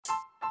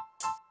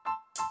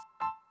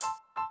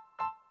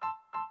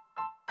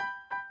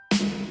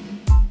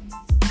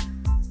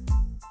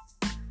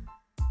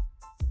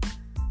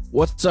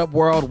What's up,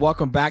 world?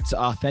 Welcome back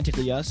to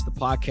Authentically Us, the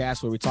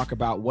podcast where we talk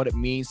about what it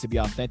means to be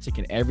authentic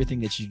in everything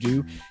that you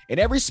do, in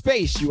every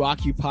space you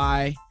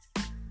occupy.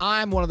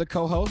 I'm one of the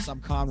co-hosts. I'm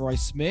Conroy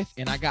Smith,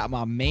 and I got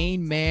my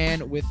main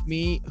man with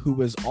me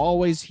who is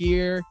always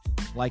here,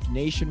 like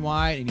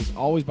nationwide, and he's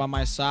always by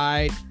my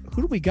side.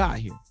 Who do we got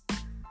here?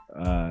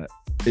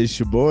 It's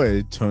your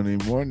boy, Tony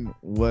Morton.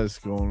 What's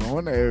going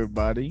on,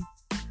 everybody?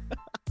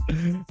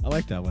 I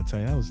like that one,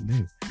 Tony. That was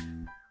new.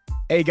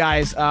 Hey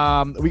guys,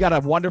 we got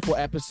a wonderful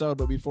episode,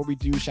 but before we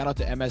do, shout out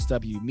to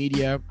MSW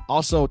Media.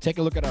 Also, take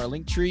a look at our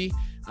link tree.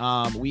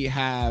 We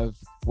have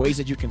ways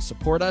that you can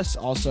support us.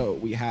 Also,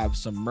 we have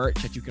some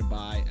merch that you can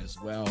buy as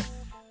well.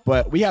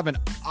 But we have an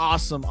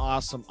awesome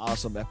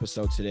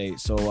episode today.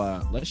 So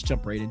let's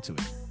jump right into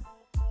it.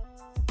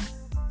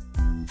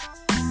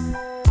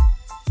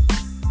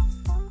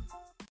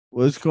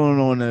 What's going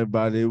on,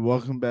 everybody?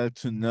 Welcome back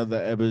to another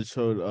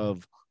episode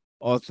of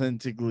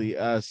Authentically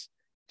Us.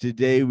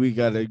 Today, we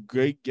got a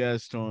great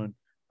guest on,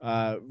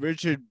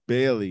 Richard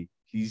Bailey.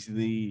 He's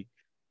the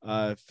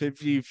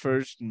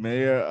 51st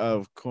mayor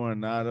of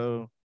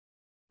Coronado.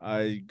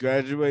 I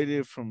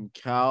graduated from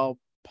Cal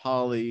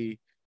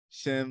Poly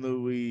San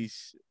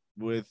Luis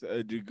with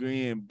a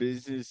degree in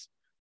business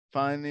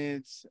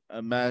finance,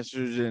 a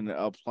master's in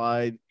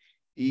applied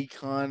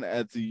econ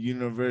at the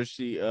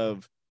University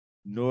of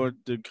North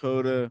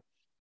Dakota.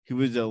 He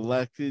was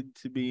elected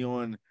to be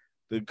on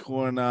the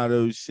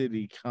Coronado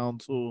City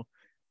Council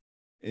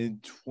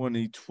in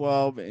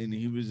 2012, and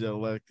he was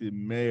elected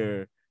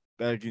mayor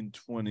back in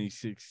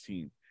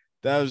 2016.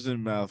 That was a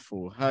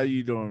mouthful. How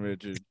you doing,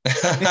 Richard?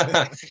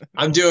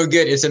 I'm doing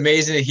good. It's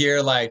amazing to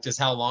hear just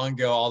how long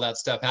ago all that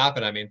stuff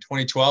happened. I mean,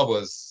 2012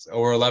 was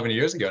over 11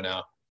 years ago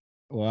now.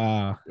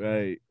 Wow.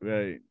 Right.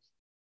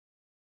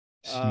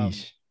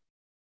 Sheesh.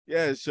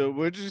 Yeah, so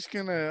we're just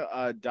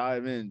gonna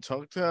dive in.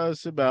 Talk to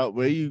us about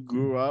where you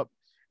grew up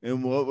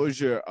and what was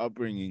your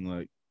upbringing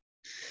like.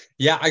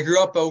 Yeah, I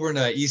grew up over in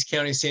East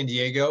County, San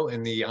Diego,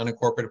 in the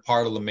unincorporated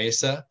part of La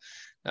Mesa.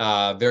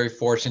 Very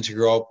fortunate to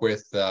grow up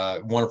with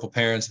wonderful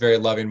parents, very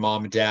loving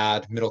mom and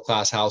dad,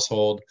 middle-class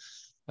household.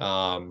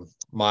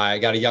 I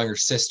got a younger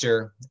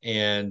sister,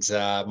 and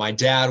my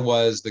dad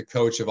was the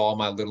coach of all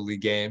my Little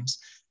League games.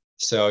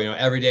 So,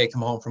 every day I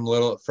come home from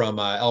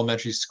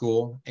elementary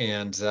school,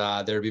 and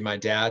there'd be my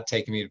dad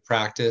taking me to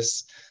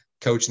practice,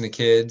 coaching the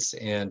kids,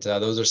 and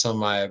those are some of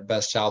my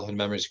best childhood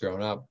memories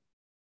growing up.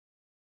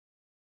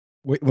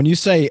 When you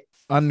say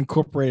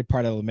unincorporated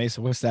part of La Mesa,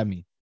 what's that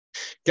mean?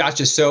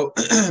 Gotcha. So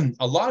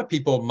a lot of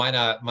people might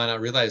not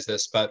realize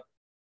this, but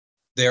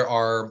there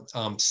are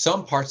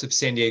some parts of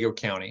San Diego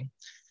County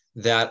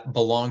that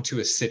belong to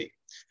a city.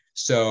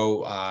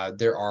 So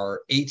there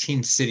are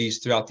 18 cities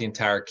throughout the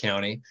entire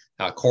county.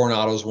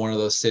 Coronado is one of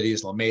those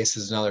cities. La Mesa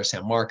is another.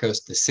 San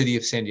Marcos, the city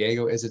of San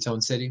Diego, is its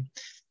own city.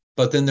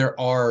 But then there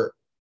are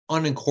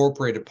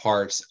unincorporated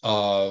parts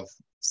of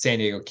San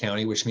Diego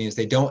County, which means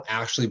they don't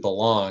actually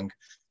belong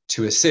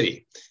to a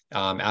city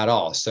at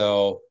all.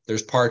 So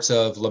there's parts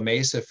of La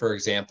Mesa, for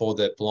example,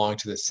 that belong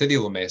to the city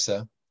of La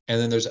Mesa. And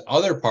then there's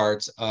other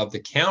parts of the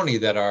county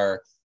that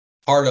are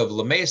part of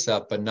La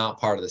Mesa, but not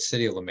part of the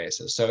city of La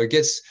Mesa. So it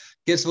gets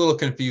a little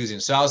confusing.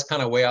 So I was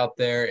kind of way out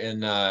there in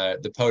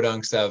the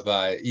podunks of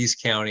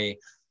East County,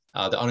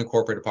 the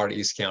unincorporated part of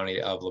East County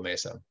of La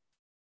Mesa.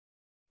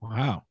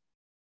 Wow.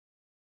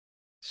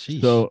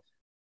 Sheesh.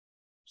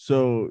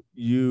 So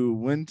you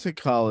went to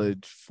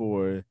college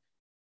for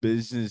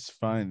business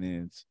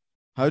finance.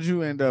 How'd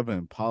you end up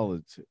in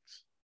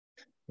politics?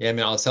 Yeah, I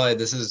mean, I'll tell you,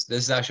 this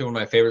is actually one of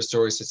my favorite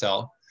stories to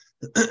tell.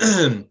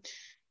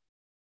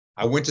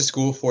 I went to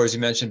school for, as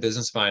you mentioned,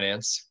 business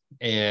finance.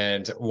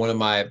 And one of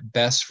my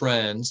best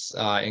friends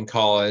in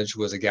college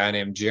was a guy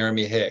named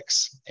Jeremy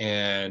Hicks.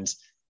 And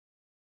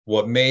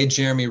what made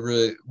Jeremy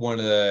really, one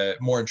of the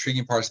more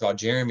intriguing parts about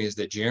Jeremy is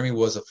that Jeremy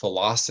was a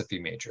philosophy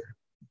major.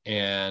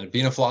 And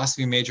being a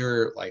philosophy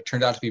major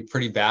turned out to be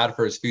pretty bad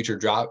for his future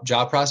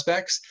job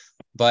prospects,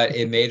 but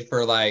it made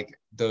for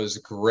those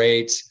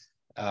great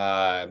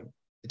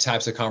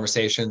types of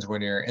conversations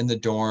when you're in the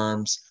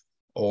dorms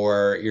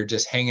or you're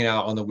just hanging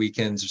out on the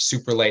weekends or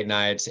super late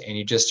nights and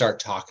you just start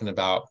talking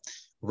about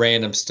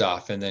random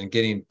stuff and then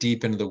getting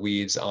deep into the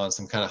weeds on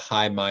some kind of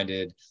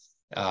high-minded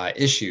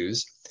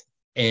issues.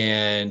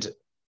 And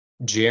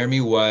Jeremy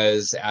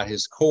was at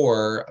his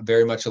core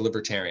very much a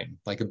libertarian,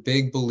 a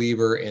big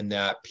believer in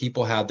that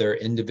people have their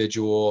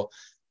individual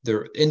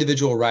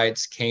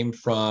rights came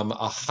from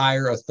a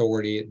higher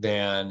authority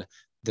than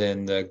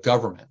the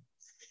government.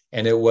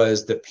 And it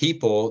was the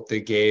people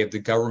that gave the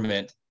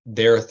government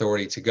their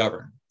authority to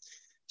govern.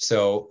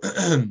 So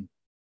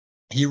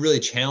he really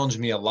challenged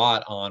me a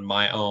lot on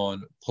my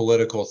own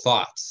political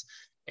thoughts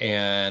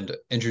and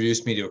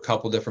introduced me to a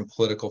couple different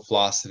political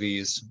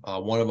philosophies.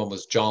 One of them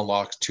was John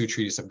Locke's Two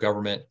Treatises of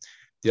Government.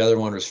 The other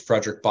one was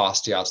Frederick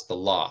Bastiat's The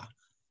Law.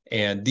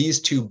 And these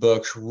two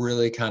books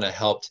really kind of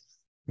helped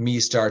me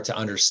start to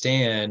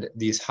understand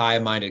these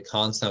high-minded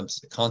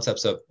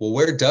concepts of, well,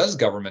 where does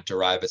government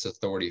derive its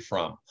authority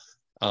from?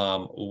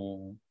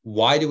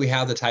 Why do we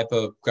have the type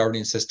of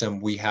governing system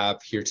we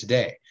have here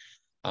today?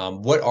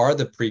 What are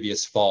the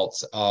previous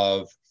faults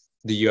of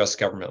the U.S.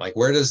 government? Like,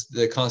 where does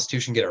the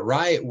Constitution get it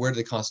right? Where did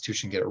the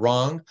Constitution get it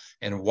wrong,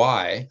 and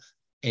why?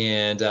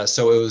 And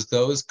so it was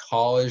those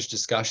college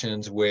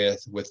discussions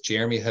with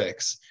Jeremy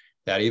Hicks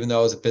that, even though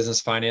I was a business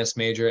finance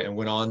major and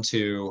went on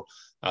to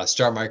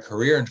start my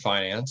career in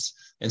finance,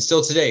 and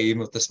still today, even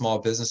with the small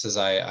businesses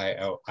I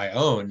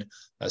own,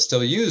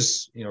 still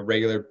use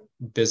regular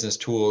business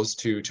tools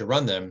to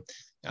run them.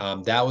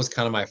 That was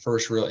kind of my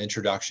first real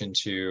introduction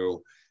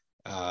to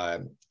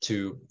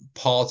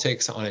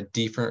politics on a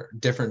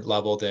different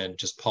level than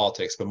just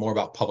politics, but more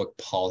about public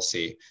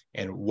policy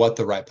and what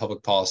the right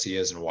public policy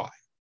is and why.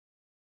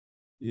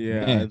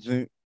 Yeah,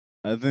 Man.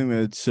 I think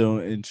that's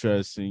so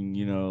interesting.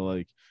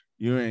 Like,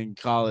 you're in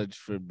college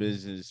for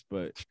business,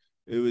 but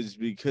it was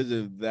because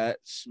of that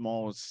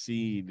small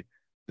seed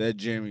that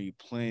Jeremy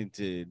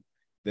planted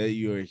that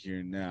you are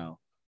here now,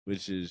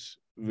 which is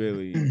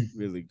really,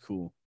 really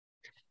cool.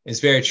 It's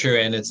very true.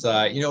 And it's,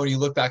 when you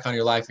look back on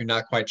your life, you're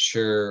not quite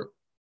sure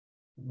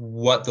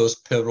what those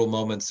pivotal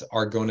moments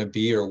are going to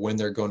be or when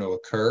they're going to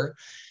occur.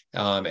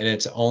 And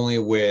it's only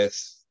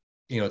with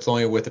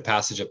the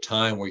passage of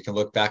time where you can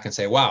look back and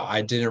say, wow,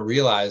 I didn't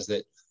realize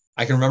that.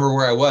 I can remember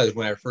where I was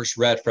when I first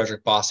read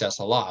Frederick Bastiat's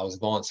Law. I was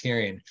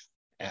volunteering.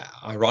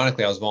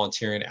 Ironically, I was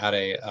volunteering at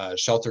a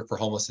shelter for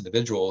homeless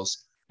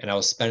individuals, and I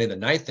was spending the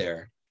night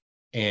there.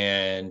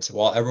 And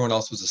while everyone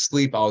else was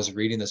asleep, I was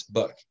reading this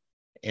book.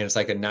 And it's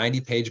like a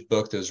 90-page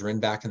book that was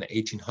written back in the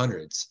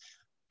 1800s.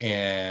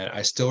 And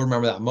I still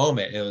remember that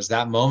moment. It was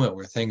that moment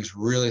where things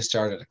really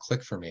started to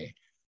click for me.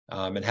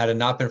 And had it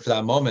not been for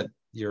that moment,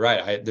 you're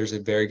right. There's a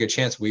very good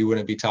chance we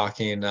wouldn't be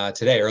talking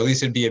today, or at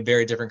least it'd be a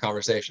very different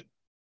conversation.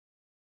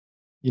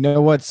 You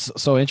know what's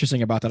so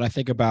interesting about that? I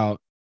think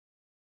about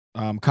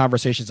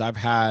conversations I've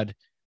had,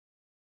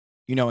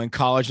 in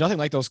college. Nothing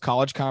like those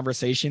college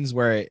conversations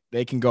where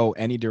they can go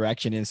any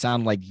direction and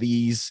sound like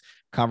these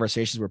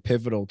conversations were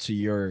pivotal to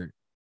your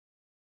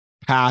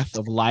path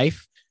of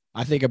life.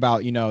 I think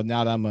about, now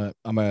that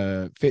I'm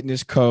a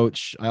fitness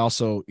coach. I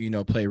also,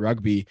 play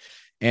rugby.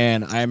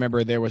 And I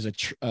remember there was a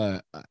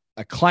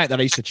client that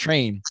I used to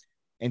train,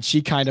 and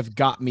she kind of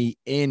got me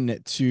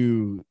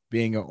into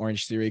being an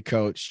Orange Theory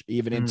coach,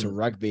 even into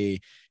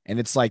rugby. And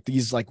it's like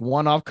these like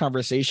one-off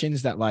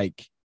conversations that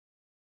like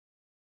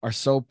are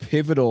so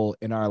pivotal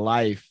in our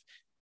life.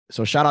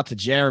 So shout out to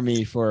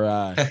Jeremy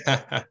for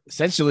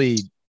essentially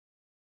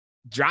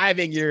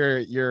driving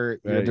your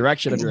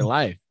direction of your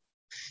life.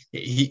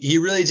 He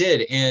really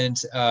did. And,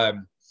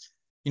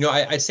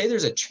 I'd say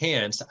there's a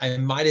chance I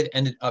might have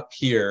ended up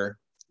here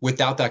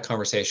without that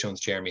conversation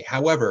with Jeremy.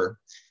 However,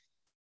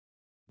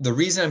 the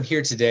reason I'm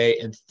here today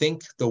and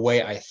think the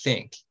way I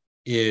think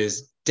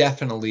is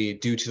definitely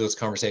due to those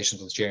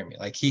conversations with Jeremy.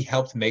 Like, he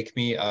helped make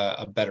me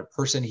a better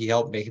person. He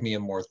helped make me a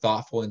more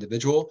thoughtful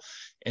individual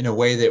in a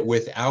way that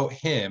without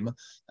him,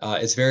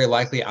 it's very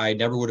likely I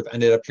never would have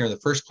ended up here in the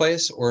first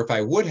place. Or if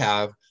I would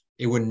have,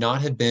 it would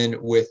not have been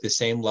with the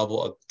same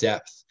level of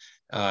depth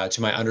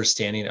to my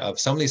understanding of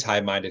some of these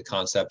high-minded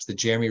concepts that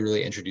Jeremy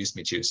really introduced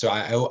me to. So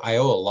I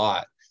owe a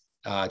lot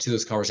to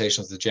those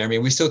conversations with Jeremy,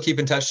 and we still keep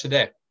in touch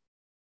today.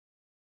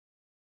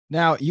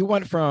 Now, you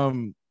went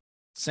from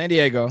San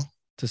Diego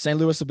to St.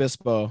 Louis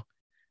Obispo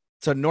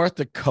to North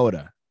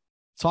Dakota.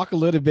 Talk a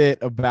little bit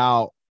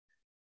about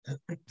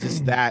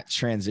just that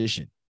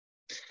transition.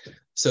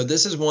 So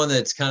this is one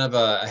that's kind of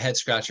a head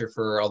scratcher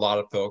for a lot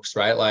of folks,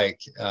 right?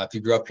 Like, if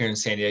you grew up here in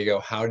San Diego,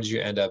 how did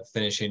you end up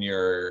finishing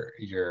your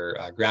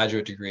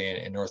graduate degree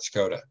in North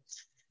Dakota?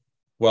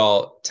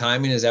 Well,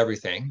 timing is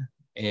everything.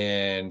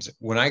 And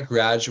when I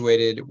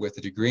graduated with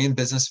a degree in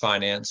business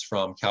finance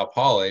from Cal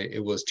Poly,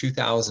 it was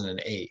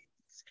 2008.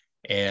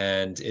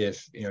 And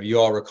if you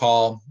all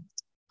recall,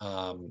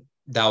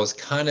 that was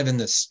kind of in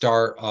the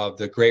start of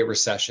the Great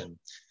Recession.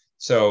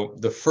 So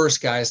the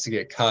first guys to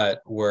get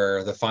cut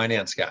were the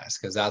finance guys,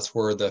 because that's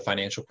where the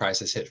financial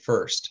crisis hit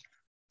first.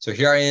 So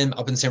here I am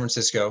up in San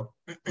Francisco,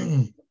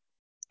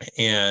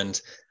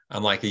 and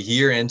I'm like a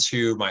year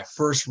into my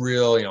first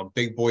real,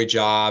 big boy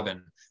job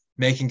and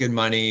making good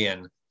money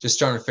and just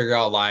starting to figure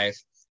out life.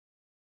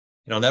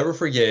 And I'll never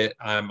forget,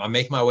 I'm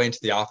making my way into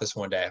the office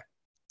one day,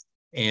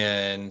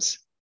 and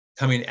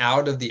coming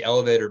out of the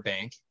elevator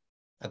bank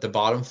at the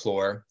bottom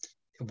floor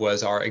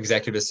was our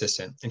executive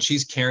assistant. And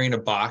she's carrying a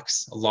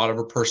box, a lot of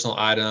her personal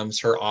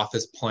items, her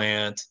office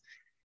plant.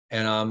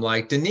 And I'm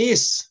like,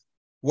 Denise,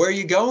 where are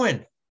you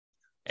going?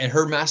 And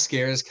her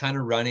mascara is kind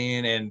of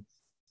running, and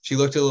she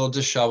looked a little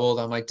disheveled.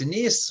 I'm like,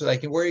 Denise,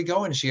 like, where are you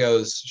going? She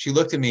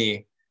looked at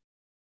me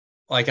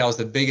like I was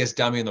the biggest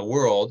dummy in the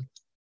world.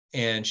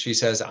 And she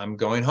says, I'm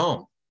going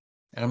home.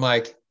 And I'm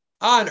like,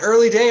 an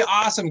early day.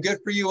 Awesome. Good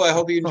for you. I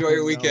hope you enjoy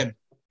your weekend.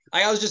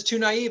 I was just too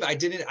naive. I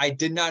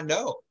did not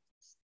know.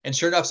 And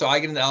sure enough, so I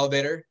get in the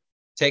elevator,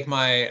 take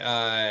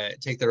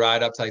the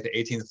ride up to like the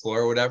 18th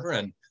floor or whatever,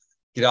 and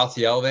get off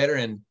the elevator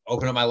and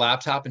open up my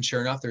laptop. And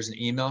sure enough, there's an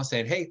email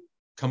saying, hey,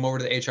 come over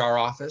to the HR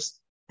office.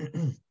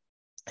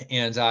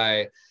 And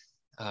I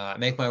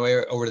make my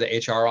way over to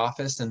the HR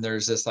office, and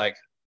there's this like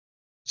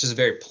just a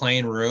very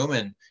plain room,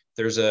 and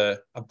there's a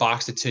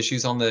box of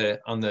tissues on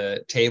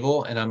the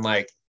table, and I'm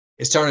like,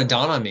 it's starting to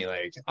dawn on me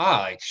like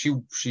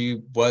she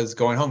was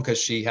going home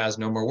because she has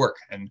no more work,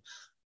 and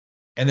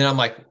then I'm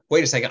like,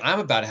 wait a second, I'm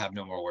about to have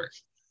no more work.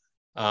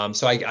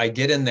 So I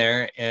get in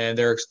there, and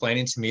they're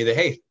explaining to me that,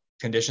 hey,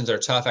 conditions are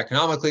tough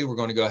economically. We're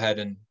going to go ahead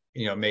and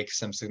make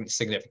some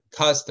significant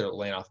cuts. They're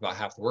laying off about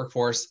half the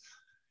workforce,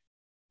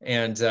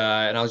 and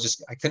I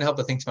couldn't help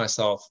but think to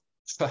myself,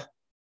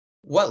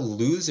 what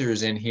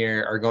losers in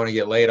here are going to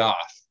get laid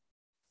off?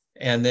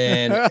 And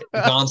then it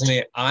dawns on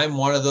me, I'm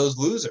one of those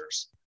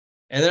losers.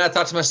 And then I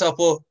thought to myself,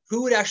 well,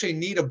 who would actually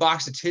need a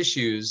box of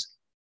tissues?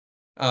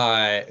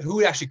 Who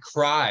would actually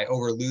cry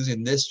over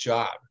losing this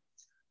job?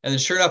 And then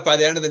sure enough, by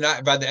the end of the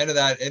night, by the end of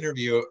that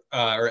interview,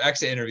 or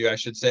exit interview, I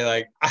should say,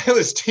 like, I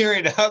was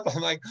tearing up.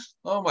 I'm like,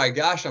 oh my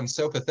gosh, I'm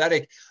so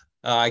pathetic.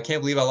 I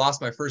can't believe I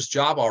lost my first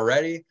job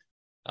already.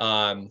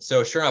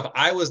 So sure enough,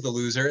 I was the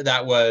loser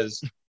that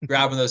was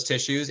grabbing those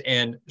tissues,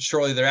 and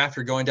shortly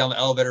thereafter going down the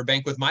elevator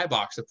bank with my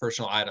box of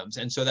personal items.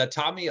 And so that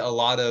taught me a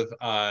lot of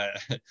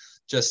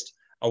just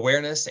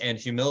awareness and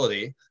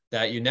humility,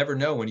 that you never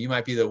know when you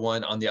might be the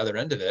one on the other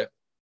end of it.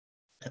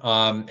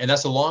 And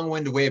that's a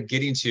long-winded way of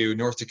getting to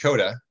North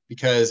Dakota,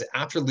 because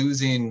after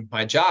losing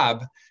my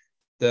job,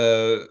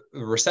 the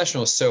recession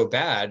was so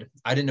bad,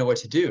 I didn't know what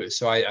to do.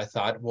 So I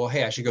thought, well,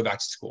 hey, I should go back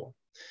to school.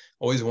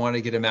 Always wanted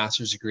to get a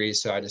master's degree.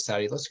 So I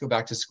decided, let's go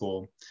back to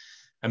school.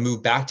 I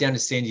moved back down to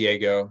San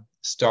Diego,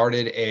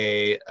 started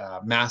a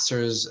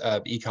master's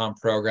of econ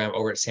program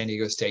over at San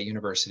Diego State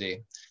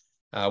University,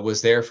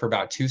 was there for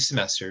about 2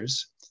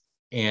 semesters.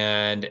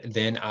 And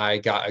then I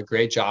got a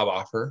great job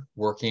offer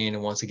working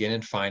once again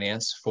in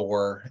finance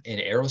for an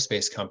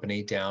aerospace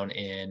company down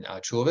in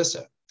Chula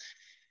Vista.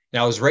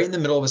 Now I was right in the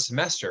middle of a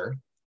semester.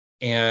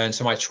 And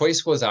so my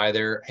choice was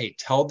either, hey,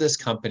 tell this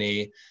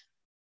company,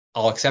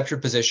 I'll accept your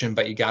position,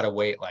 but you got to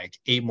wait like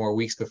 8 more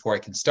weeks before I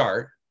can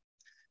start.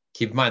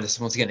 Keep in mind, this is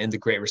once again in the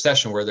Great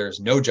Recession, where there's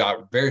no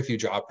job, very few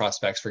job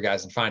prospects for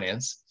guys in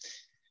finance.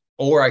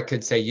 Or I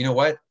could say, you know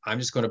what, I'm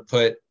just going to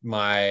put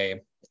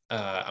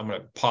I'm going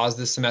to pause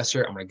this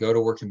semester. I'm going to go to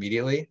work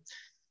immediately,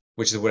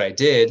 which is what I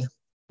did.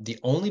 The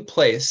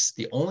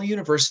only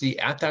university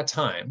at that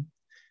time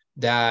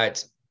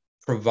that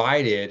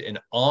provided an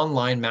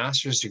online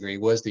master's degree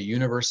was the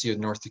University of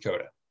North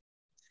Dakota.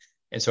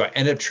 And so I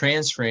ended up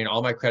transferring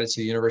all my credits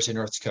to the University of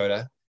North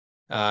Dakota.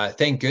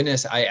 Thank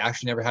goodness I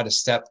actually never had to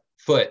step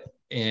foot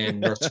in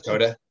North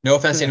Dakota. No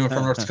offense to anyone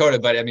from North Dakota,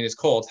 but I mean, it's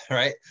cold,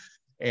 right?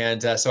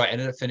 And so I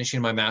ended up finishing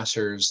my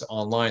master's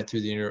online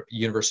through the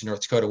University of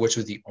North Dakota, which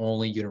was the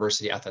only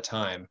university at the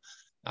time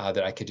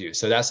that I could do.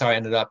 So that's how I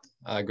ended up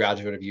a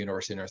graduate of the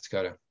University of North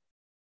Dakota.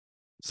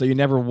 So you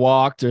never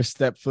walked or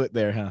stepped foot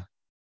there, huh?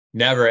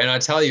 Never. And I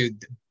tell you,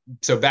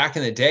 so back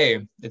in the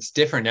day, it's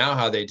different now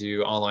how they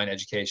do online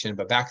education,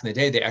 but back in the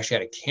day, they actually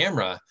had a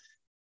camera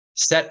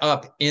set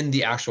up in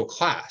the actual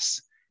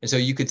class. And so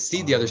you could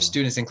see the other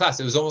students in class.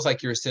 It was almost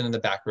like you were sitting in the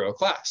back row of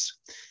class.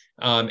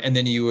 And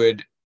then you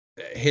would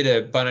hit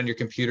a button on your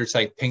computer to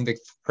like ping the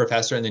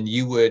professor, and then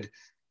you would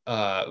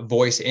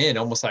voice in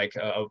almost like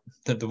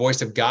the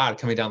voice of God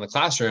coming down the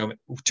classroom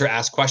to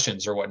ask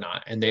questions or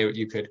whatnot. And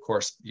you could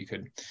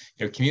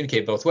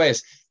communicate both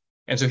ways.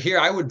 And so here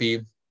I would be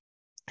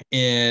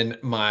in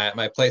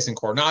my place in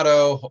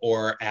Coronado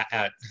or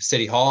at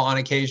City Hall on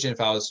occasion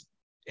if I was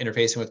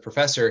interfacing with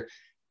professor,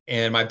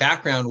 and my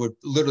background would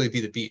literally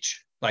be the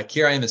beach. Like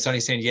here I am in sunny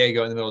San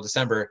Diego in the middle of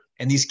December,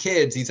 and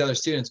these other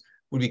students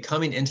would be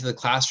coming into the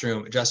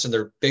classroom dressed in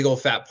their big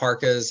old fat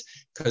parkas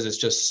because it's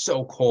just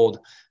so cold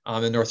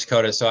in North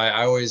Dakota. So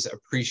I always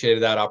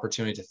appreciated that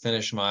opportunity to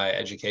finish my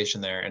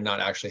education there and not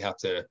actually have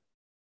to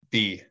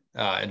be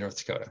in North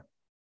Dakota.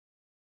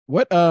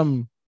 What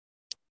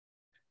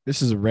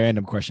this is a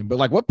random question, but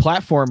like what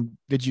platform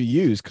did you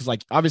use? Because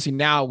like obviously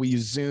now we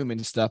use Zoom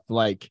and stuff.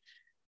 Like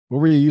what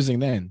were you using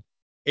then?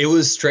 It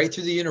was straight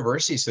through the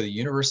university. So the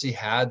university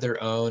had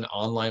their own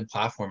online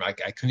platform. I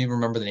couldn't even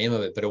remember the name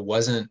of it, but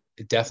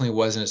it definitely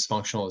wasn't as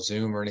functional as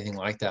Zoom or anything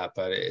like that,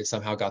 but it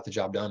somehow got the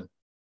job done.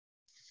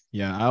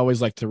 Yeah, I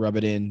always like to rub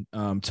it in.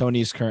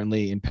 Tony's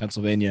currently in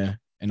Pennsylvania,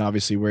 and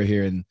obviously we're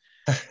here in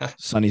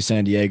sunny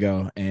San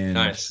Diego. And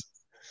nice.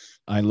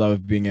 I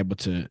love being able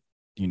to,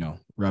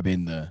 rub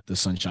in the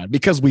sunshine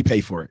because we pay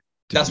for it.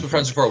 That's what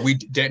friends are for. We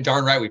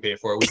darn right we pay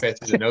for it. We pay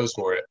through the nose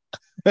for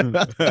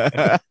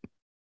it.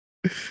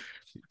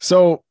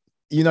 So,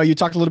 you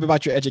talked a little bit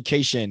about your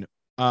education.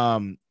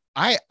 I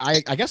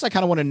guess I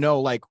kind of want to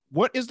know, like,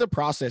 what is the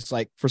process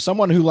like for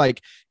someone who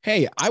like,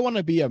 hey, I want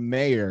to be a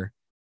mayor.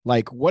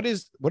 Like, what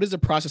is the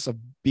process of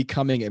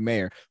becoming a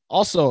mayor?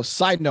 Also,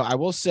 side note, I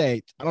will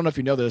say, I don't know if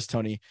you know this,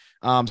 Tony.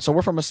 So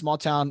we're from a small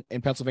town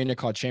in Pennsylvania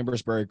called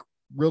Chambersburg,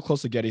 real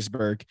close to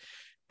Gettysburg.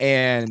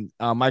 And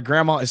my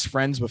grandma is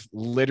friends with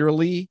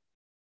literally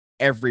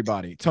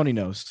everybody. Tony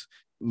knows.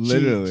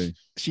 Literally.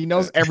 She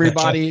knows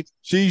everybody.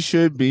 She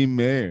should be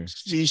mayor.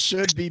 She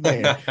should be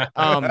mayor.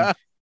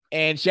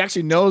 And she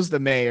actually knows the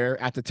mayor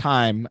at the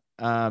time.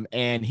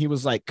 And he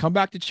was like, come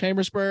back to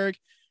Chambersburg.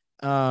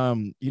 We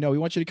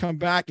want you to come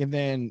back. And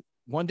then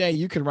one day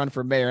you can run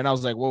for mayor. And I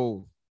was like,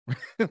 whoa,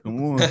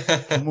 Come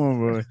on,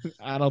 bro.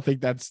 I don't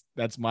think that's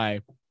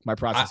my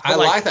process. I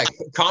like that.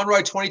 Conroy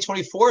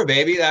 2024,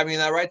 baby. I mean,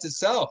 that writes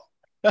itself.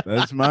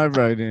 That's my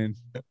write-in.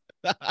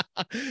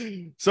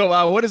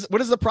 So what is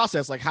the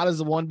process? Like, how does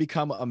the one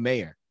become a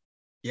mayor?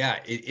 Yeah,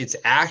 it's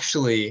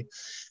actually,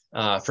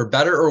 for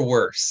better or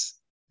worse,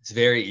 it's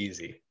very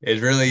easy.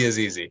 It really is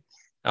easy.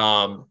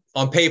 On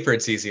paper,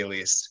 it's easy, at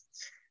least.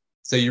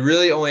 So you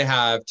really only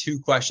have 2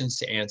 questions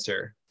to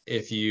answer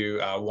if you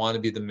want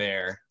to be the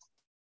mayor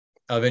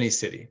of any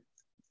city.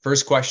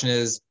 First question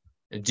is,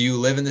 do you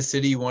live in the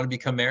city you want to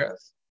become mayor of?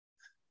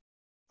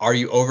 Are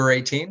you over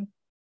 18?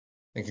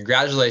 And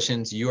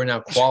congratulations, you are now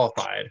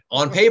qualified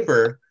on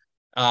paper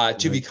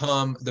to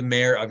become the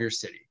mayor of your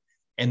city.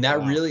 And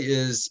that really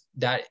is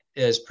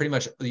pretty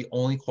much the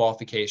only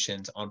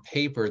qualifications on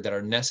paper that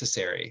are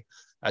necessary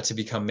to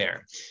become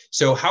mayor.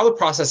 So how the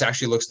process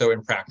actually looks, though,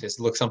 in practice,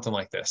 it looks something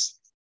like this.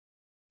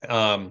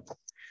 I'm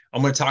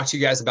going to talk to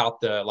you guys about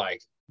the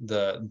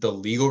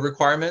legal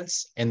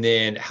requirements and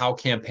then how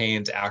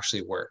campaigns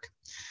actually work.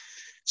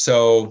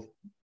 So,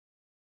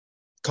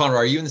 Conroy,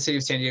 are you in the city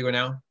of San Diego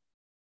now?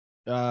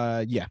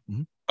 Yeah.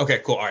 Mm-hmm. Okay,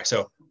 cool. All right.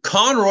 So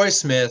Conroy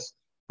Smith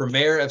for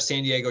mayor of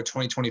San Diego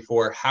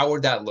 2024, how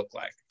would that look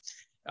like?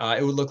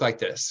 It would look like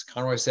this.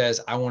 Conroy says,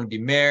 I want to be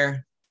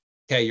mayor.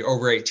 Okay, you're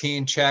over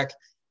 18, check.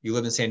 You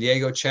live in San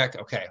Diego, check.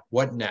 Okay,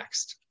 what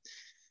next?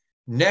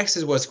 Next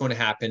is what's going to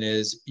happen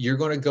is you're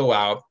going to go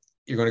out,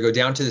 you're going to go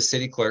down to the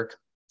city clerk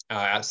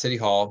at City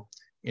Hall,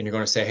 and you're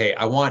going to say, hey,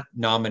 I want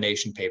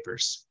nomination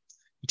papers.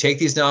 You take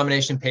these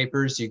nomination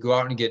papers, you go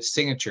out and get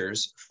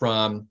signatures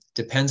from,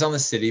 depends on the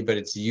city, but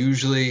it's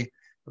usually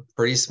a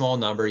pretty small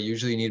number.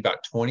 Usually you need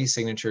about 20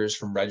 signatures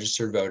from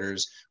registered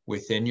voters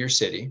within your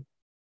city.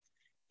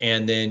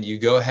 And then you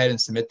go ahead and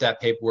submit that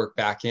paperwork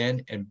back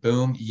in, and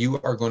boom, you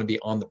are going to be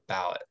on the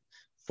ballot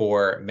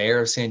for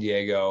mayor of San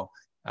Diego,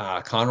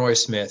 Conroy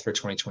Smith for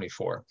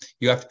 2024.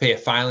 You have to pay a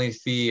filing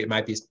fee. It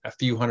might be a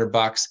few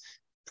 $100,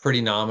 pretty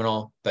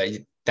nominal, but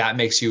that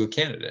makes you a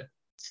candidate.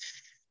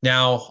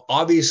 Now,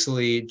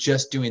 obviously,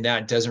 just doing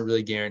that doesn't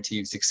really guarantee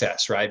you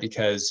success, right?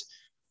 Because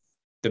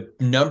the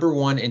number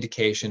one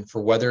indication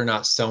for whether or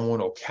not someone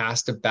will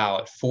cast a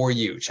ballot for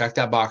you, check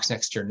that box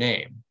next to your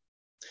name,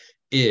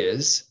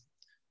 is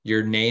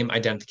your name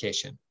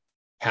identification.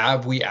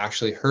 Have we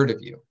actually heard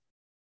of you?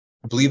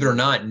 Believe it or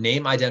not,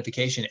 name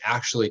identification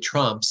actually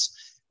trumps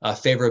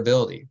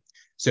favorability.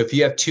 So if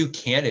you have 2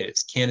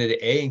 candidates, candidate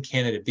A and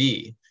candidate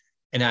B,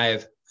 and I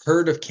have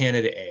heard of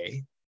candidate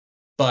A,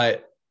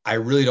 but I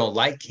really don't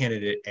like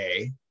candidate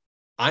A,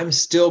 I'm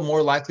still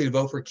more likely to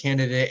vote for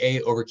candidate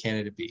A over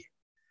candidate B.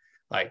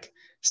 Like,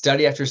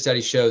 study after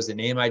study shows that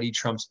name ID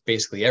trumps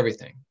basically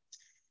everything.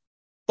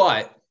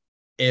 But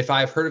if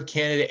I've heard of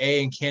candidate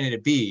A and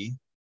candidate B,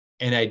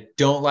 and I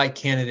don't like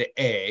candidate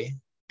A,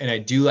 and I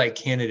do like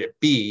candidate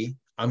B,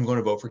 I'm going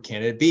to vote for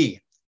candidate B,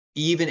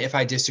 even if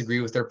I disagree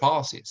with their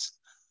policies.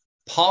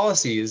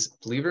 Policies,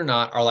 believe it or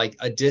not, are like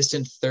a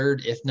distant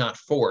third, if not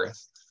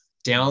fourth,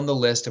 down the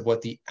list of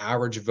what the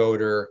average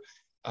voter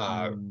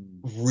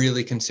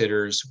really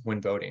considers when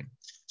voting.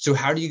 So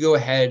how do you go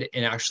ahead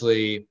and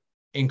actually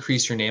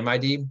increase your name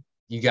ID?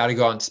 You got to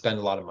go out and spend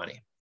a lot of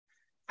money.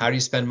 How do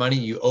you spend money?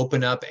 You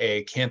open up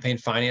a campaign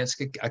finance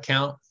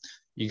account.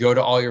 You go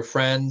to all your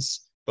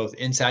friends, both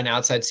inside and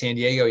outside San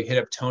Diego. You hit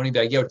up Tony, be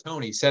like, yo,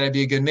 Tony, you said I'd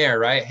be a good mayor,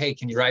 right? Hey,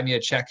 can you write me a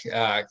check,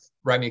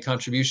 write me a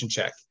contribution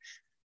check?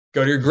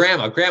 Go to your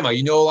grandma,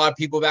 you know a lot of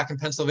people back in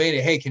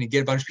Pennsylvania. Hey, can you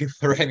get a bunch of people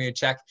to write me a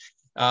check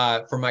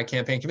for my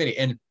campaign committee?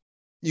 And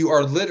you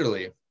are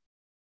literally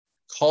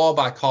call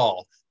by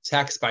call,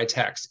 text by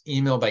text,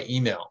 email by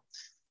email,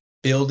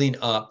 building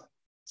up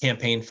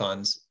campaign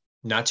funds,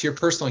 not to your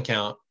personal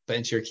account, but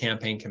into your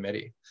campaign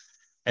committee.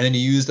 And then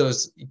you use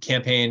those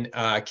campaign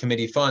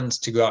committee funds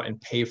to go out and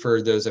pay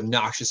for those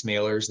obnoxious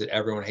mailers that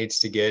everyone hates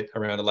to get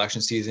around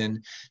election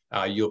season.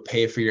 You'll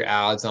pay for your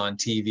ads on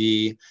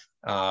TV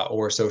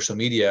or social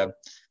media.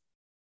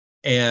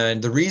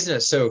 And the reason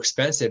it's so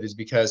expensive is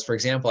because, for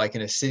example, like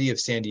in a city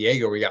of San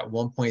Diego, where you got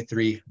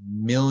 1.3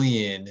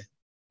 million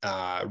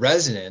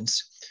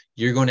residents,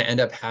 you're going to end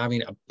up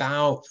having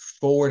about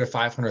 400,000 to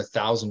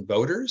 500,000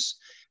 voters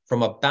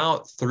from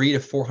about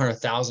 300,000 to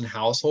 400,000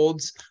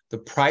 households. The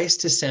price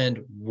to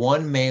send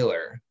one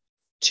mailer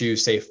to,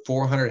 say,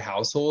 400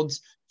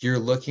 households, you're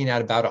looking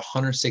at about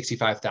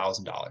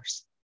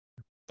 $165,000.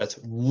 That's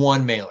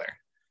one mailer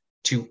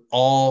to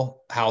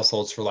all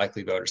households for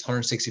likely voters,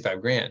 165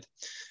 grand.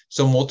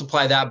 So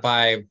multiply that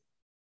by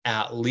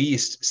at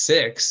least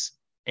 6,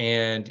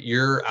 and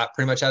you're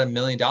pretty much at $1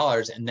 million.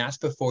 And that's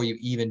before you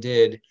even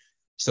did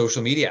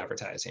social media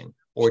advertising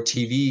or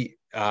TV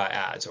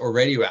ads or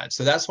radio ads.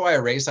 So that's why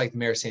a race like the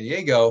mayor of San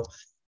Diego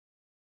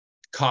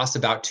costs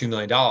about $2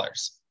 million.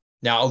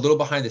 Now, a little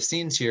behind the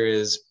scenes here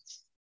is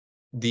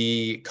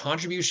the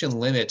contribution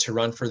limit to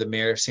run for the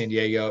mayor of San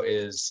Diego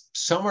is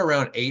somewhere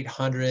around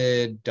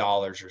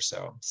 $800 or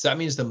so. So that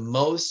means the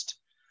most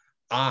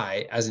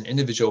I, as an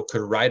individual,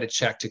 could write a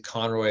check to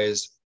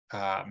Conroy's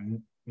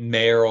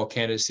mayoral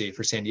candidacy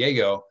for San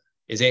Diego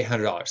is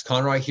 $800.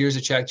 Conroy, here's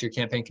a check to your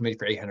campaign committee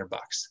for $800.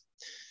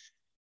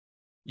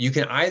 You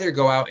can either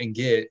go out and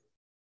get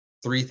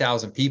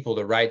 3,000 people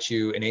to write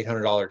you an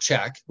 $800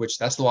 check, which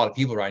that's a lot of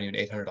people writing you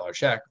an $800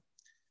 check,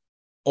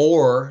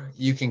 or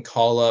you can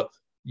call up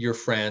your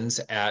friends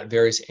at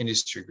various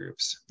industry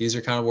groups. These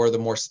are kind of where the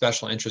more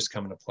special interests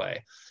come into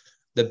play.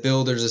 The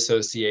Builders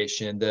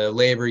Association, the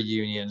labor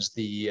unions,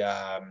 the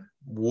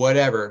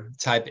whatever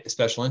type of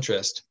special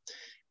interest,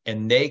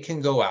 and they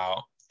can go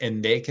out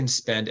and they can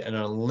spend an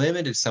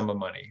unlimited sum of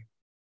money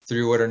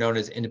through what are known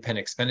as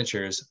independent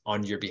expenditures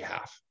on your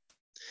behalf.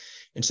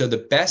 And so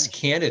the best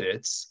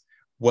candidates,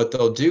 what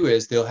they'll do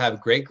is they'll have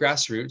great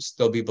grassroots,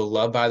 they'll be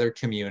beloved by their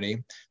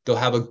community, they'll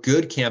have a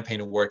good campaign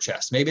award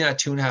chest, maybe not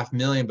 2.5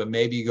 million, but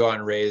maybe you go out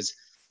and raise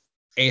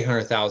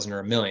 800,000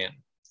 or $1 million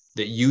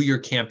that your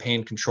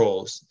campaign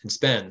controls and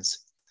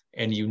spends.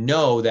 And you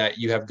know that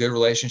you have good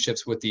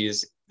relationships with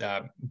these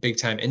big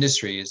time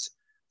industries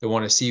that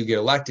want to see you get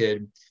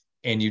elected.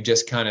 And you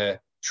just kind of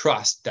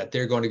trust that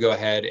they're going to go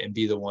ahead and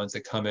be the ones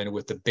that come in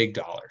with the big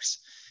dollars,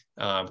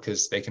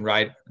 because they can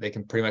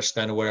pretty much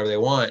spend whatever they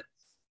want.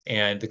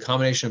 And the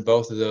combination of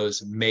both of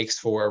those makes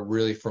for a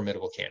really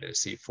formidable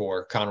candidacy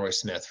for Conroy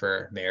Smith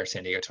for Mayor of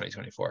San Diego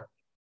 2024.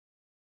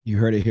 You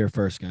heard it here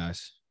first,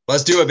 guys.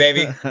 Let's do it,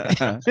 baby.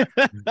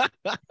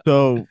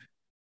 So,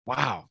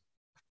 wow.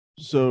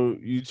 So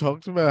you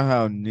talked about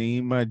how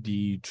name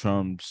ID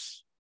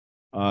trumps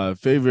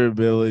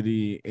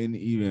favorability and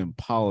even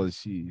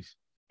policies.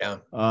 Yeah.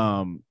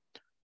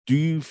 Do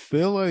you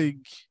feel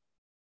like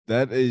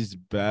that is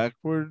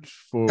backwards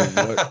for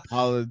what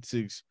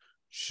politics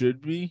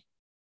should be?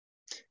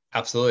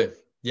 Absolutely.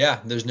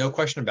 Yeah, there's no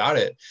question about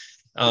it.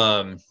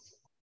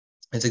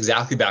 It's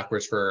exactly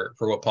backwards for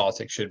what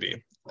politics should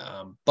be.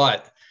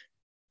 But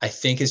I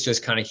think it's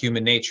just kind of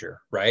human nature,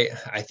 right?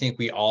 I think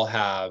we all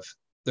have,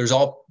 there's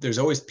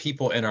always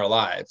people in our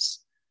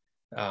lives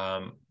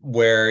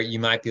where you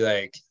might be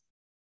like,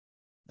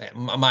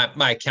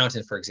 my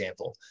accountant, for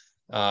example,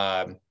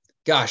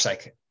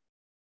 like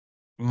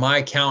my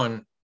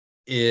accountant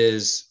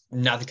is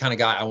not the kind of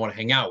guy I want to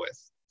hang out with.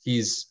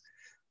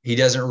 He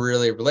doesn't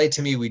really relate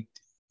to me. We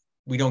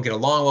don't get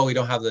along well. We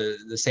don't have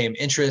the same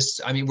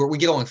interests. I mean, we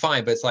get along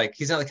fine, but it's like,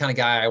 he's not the kind of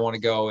guy I want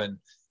to go and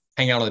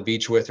hang out on the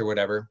beach with or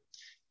whatever.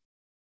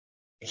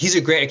 He's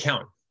a great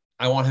accountant.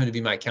 I want him to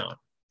be my accountant.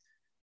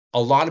 A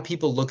lot of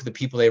people look at the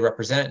people they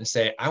represent and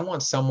say, I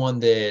want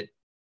someone that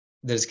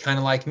is kind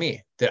of like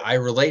me, that I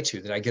relate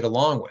to, that I get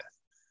along with,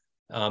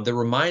 that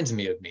reminds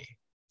me of me.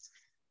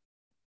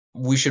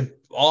 We should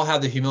all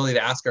have the humility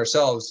to ask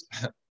ourselves,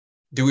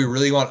 do we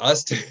really want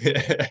us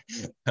to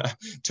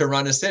to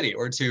run a city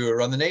or to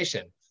run the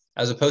nation?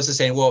 As opposed to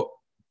saying, well,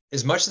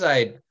 as much as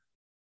I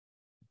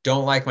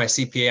don't like my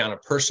CPA on a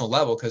personal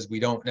level, because we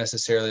don't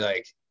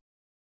necessarily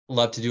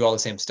love to do all the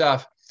same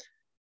stuff,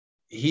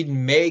 he'd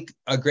make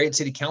a great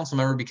city council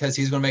member because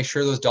he's going to make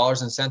sure those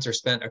dollars and cents are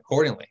spent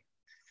accordingly.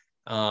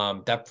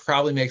 That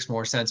probably makes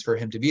more sense for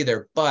him to be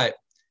there, but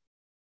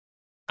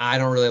I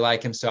don't really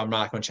like him, so I'm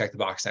not going to check the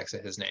box next to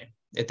his name.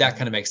 If that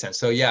kind of makes sense.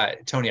 So yeah,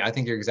 Tony, I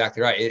think you're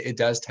exactly right. It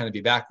does tend to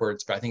be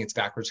backwards, but I think it's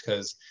backwards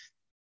because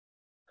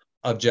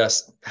of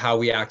just how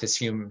we act as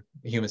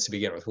humans to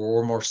begin with.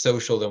 We're more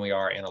social than we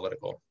are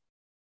analytical.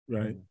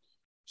 Right.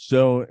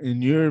 So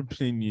in your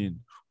opinion,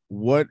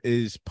 what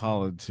is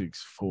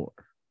politics for?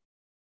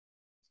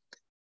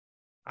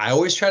 I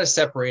always try to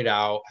separate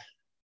out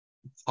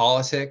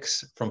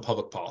politics from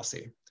public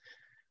policy.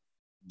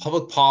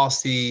 Public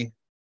policy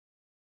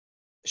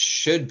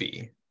should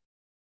be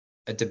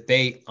a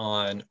debate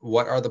on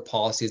what are the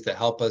policies that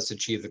help us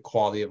achieve the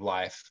quality of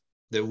life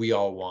that we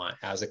all want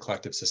as a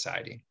collective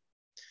society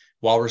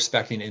while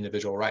respecting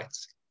individual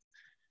rights.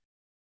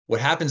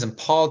 What happens in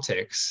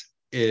politics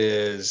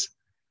is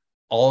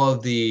all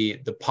of the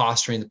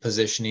posturing, the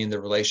positioning, the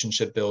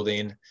relationship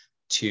building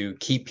to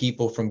keep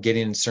people from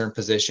getting in certain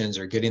positions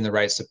or getting the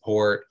right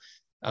support,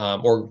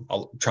 or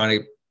trying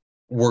to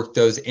work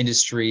those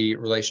industry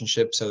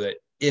relationships so that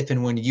if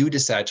and when you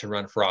decide to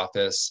run for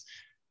office,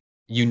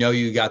 you know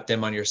you got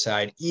them on your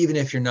side, even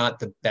if you're not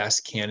the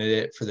best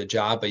candidate for the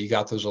job, but you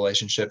got those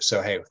relationships.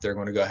 So, hey, they're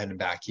going to go ahead and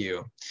back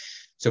you.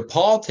 So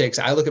politics,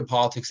 I look at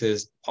politics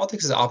is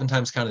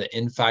oftentimes kind of the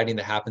infighting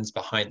that happens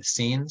behind the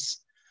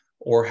scenes,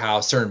 or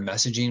how certain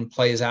messaging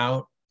plays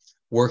out,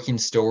 working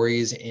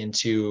stories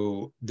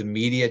into the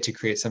media to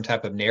create some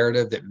type of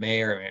narrative that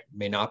may or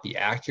may not be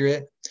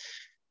accurate.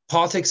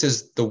 Politics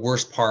is the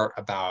worst part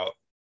about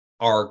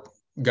our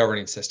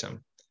governing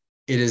system.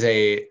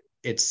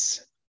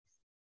 It's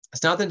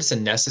not that it's a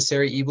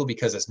necessary evil,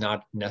 because it's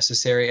not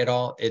necessary at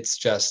all. It's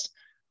just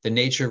the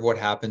nature of what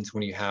happens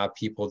when you have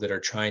people that are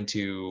trying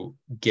to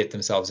get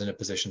themselves into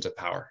positions of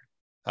power,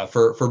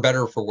 for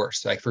better or for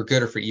worse, like for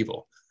good or for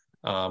evil,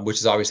 which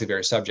is obviously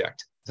very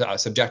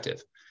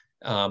subjective.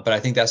 But I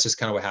think that's just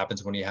kind of what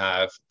happens when you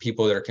have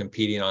people that are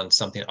competing on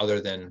something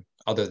other than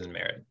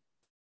merit.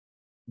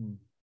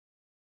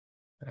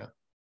 Yeah.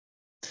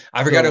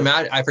 I forgot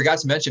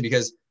to mention,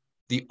 because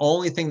the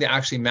only thing that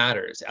actually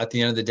matters at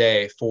the end of the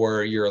day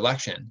for your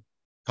election,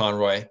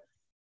 Conroy,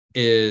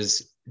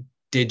 is,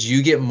 did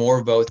you get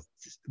more votes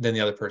than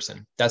the other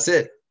person? That's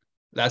it.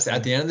 That's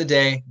at the end of the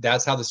day,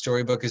 that's how the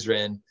storybook is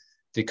written.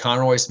 Did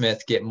Conroy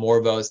Smith get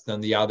more votes than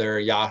the other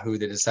Yahoo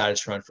that decided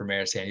to run for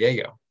mayor of San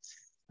Diego?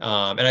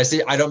 And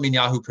I don't mean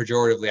Yahoo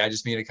pejoratively. I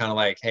just mean it kind of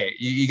like, hey,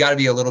 you got to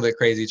be a little bit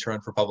crazy to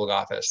run for public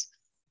office.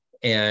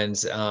 And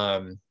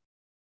so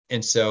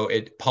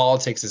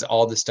politics is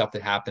all the stuff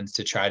that happens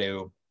to try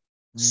to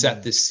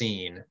set the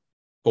scene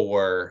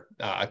for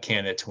a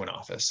candidate to win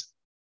office.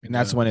 And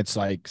that's when it's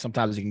like,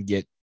 sometimes it can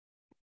get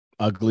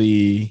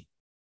ugly.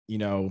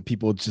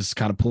 People just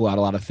kind of pull out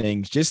a lot of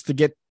things just to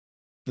get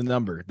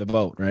the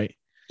vote, right?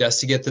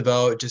 Just to get the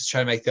vote, just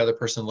try to make the other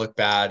person look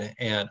bad.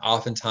 And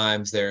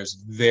oftentimes there's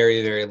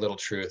very, very little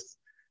truth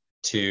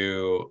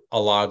to a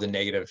lot of the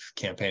negative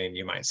campaigning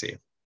you might see.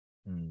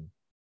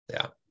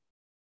 Yeah.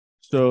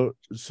 So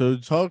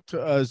talk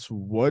to us.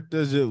 What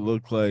does it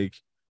look like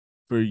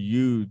for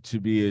you to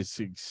be a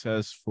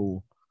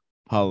successful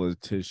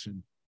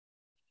politician?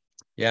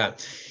 Yeah.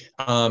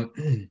 I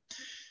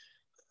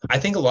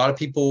think a lot of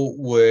people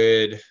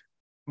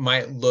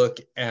might look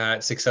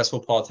at successful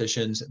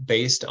politicians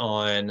based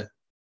on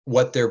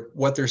what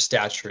their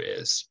stature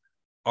is.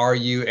 Are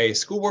you a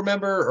school board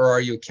member, or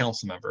are you a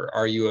council member?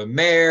 Are you a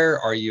mayor?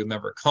 Are you a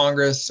member of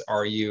Congress?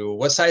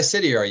 What size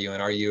city are you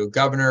in? Are you a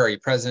governor? Are you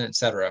president, et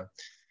cetera?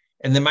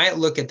 And they might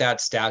look at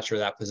that stature,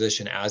 that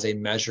position, as a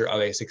measure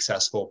of a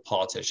successful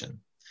politician.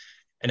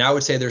 And I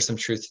would say there's some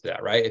truth to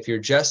that, right? If you're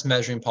just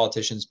measuring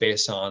politicians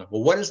based on,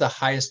 well, what is the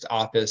highest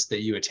office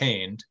that you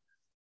attained?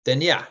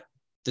 Then yeah,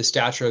 the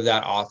stature of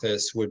that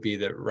office would be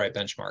the right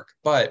benchmark.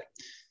 But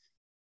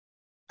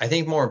I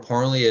think more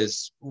importantly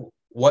is,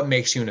 what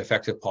makes you an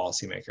effective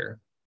policymaker?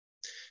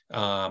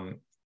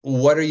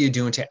 What are you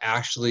doing to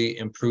actually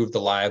improve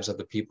the lives of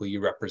the people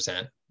you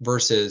represent,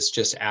 versus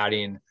just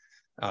adding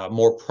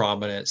more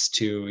prominence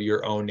to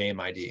your own name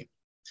ID?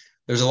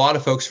 There's a lot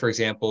of folks, for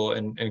example,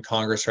 in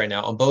Congress right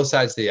now, on both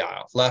sides of the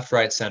aisle, left,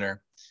 right,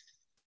 center,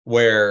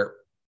 where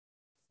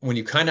when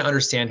you kind of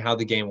understand how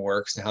the game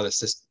works and how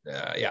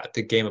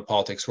the game of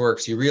politics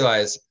works, you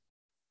realize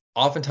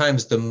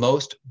oftentimes the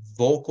most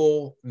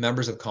vocal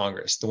members of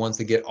Congress, the ones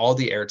that get all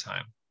the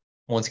airtime,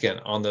 once again,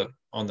 on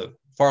the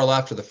far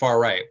left or the far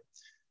right,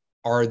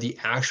 are the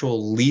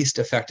actual least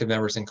effective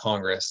members in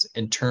Congress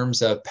in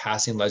terms of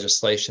passing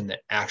legislation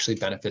that actually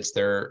benefits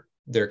their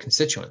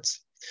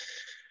constituents.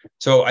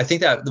 So I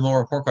think that the more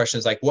important question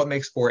is, like, what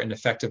makes for an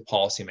effective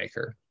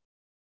policymaker?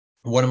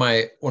 One of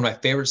my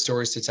favorite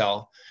stories to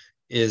tell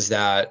is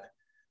that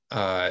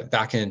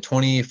back in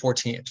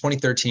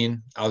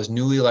 2013, I was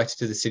newly elected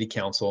to the city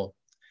council.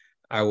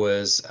 I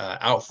was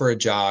out for a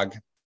jog.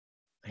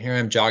 Here I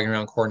am jogging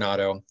around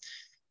Coronado,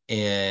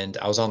 and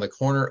I was on the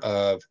corner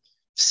of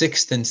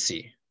 6th and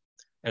C,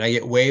 and I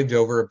get waved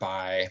over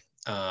by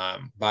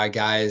a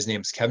guy. His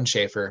name's Kevin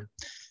Schaefer,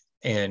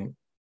 and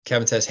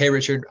Kevin says, "Hey,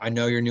 Richard, I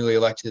know you're newly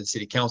elected to the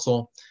city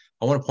council.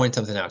 I want to point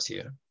something out to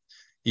you.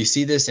 You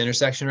see this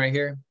intersection right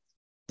here?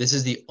 This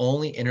is the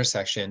only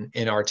intersection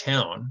in our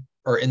town,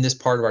 or in this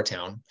part of our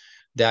town,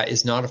 that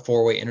is not a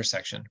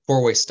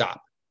four-way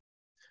stop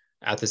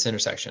at this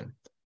intersection.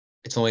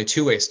 It's only a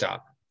two-way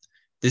stop.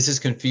 This is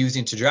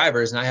confusing to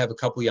drivers, and I have a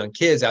couple young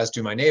kids, as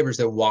do my neighbors,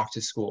 that walk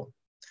to school.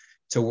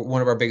 So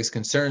one of our biggest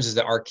concerns is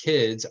that our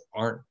kids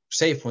aren't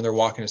safe when they're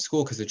walking to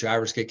school, because the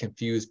drivers get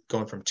confused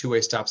going from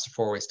two-way stops to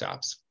four-way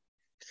stops."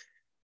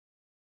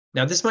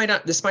 Now, this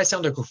might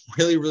sound like a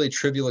really, really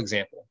trivial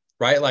example,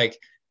 right? Like,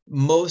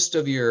 most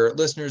of your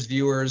listeners,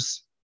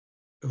 viewers,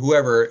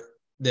 whoever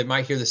that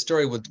might hear the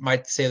story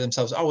might say to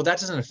themselves, "Oh, well, that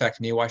doesn't affect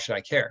me. Why should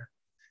I care?"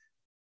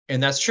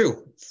 And that's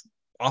true.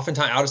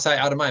 Oftentimes, out of sight,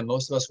 out of mind,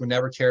 most of us would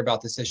never care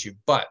about this issue.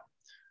 But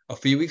a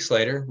few weeks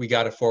later, we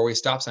got a four-way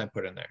stop sign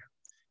put in there.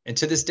 And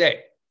to this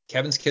day,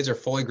 Kevin's kids are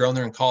fully grown.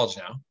 They're in college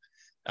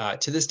now.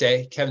 To this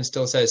day, Kevin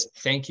still says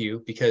thank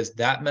you, because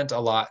that meant a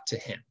lot to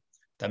him.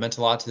 That meant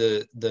a lot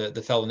to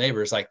the fellow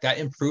neighbors. Like, that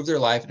improved their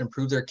life, it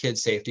improved their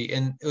kids' safety,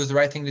 and it was the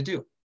right thing to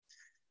do.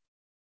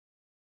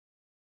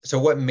 So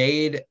what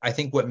made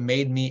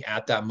me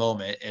at that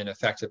moment an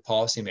effective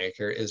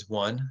policymaker is,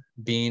 one,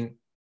 being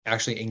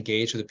actually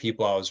engaged with the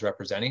people I was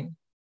representing,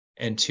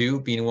 and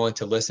two, being willing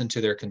to listen to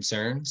their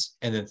concerns,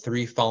 and then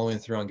three, following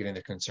through on getting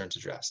their concerns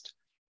addressed.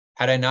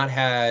 Had I not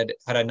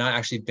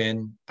actually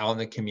been out in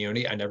the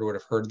community, I never would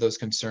have heard those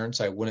concerns.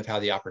 So I wouldn't have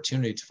had the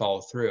opportunity to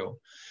follow through.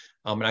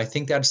 And I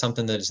think that's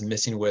something that is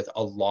missing with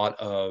a lot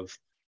of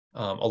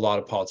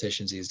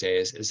politicians these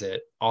days, is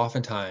that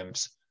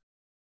oftentimes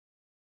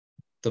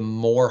the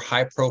more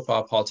high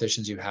profile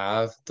politicians you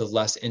have, the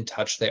less in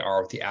touch they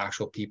are with the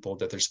actual people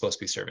that they're supposed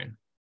to be serving.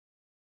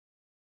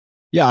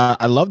 Yeah,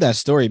 I love that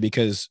story,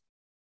 because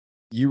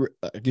you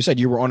said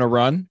you were on a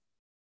run,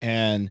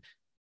 and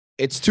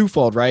it's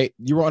twofold, right?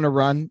 You were on a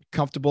run,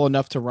 comfortable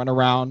enough to run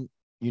around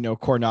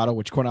Coronado,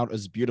 which Coronado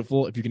is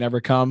beautiful. If you can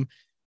ever come to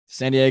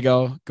San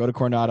Diego, go to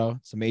Coronado.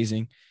 It's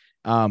amazing.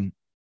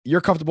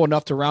 You're comfortable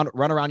enough to run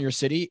around your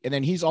city. And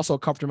then he's also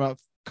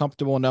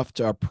comfortable enough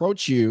to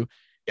approach you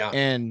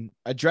and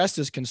address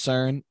this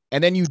concern.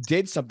 And then you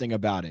did something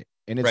about it.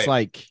 And it's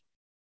like,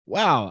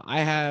 wow,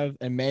 I have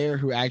a mayor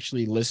who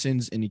actually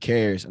listens and he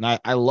cares. And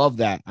I love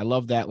that. I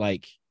love that.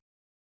 Like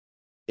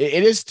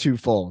it is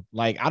twofold.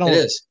 Like I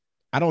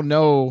don't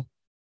know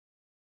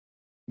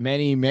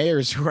many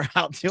mayors who are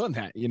out doing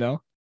that,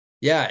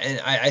 Yeah. And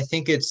I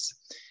think it's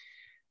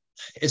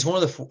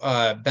one of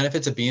the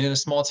benefits of being in a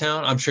small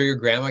town. I'm sure your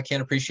grandma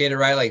can't appreciate it,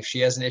 right? Like if she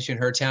has an issue in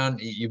her town,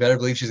 you better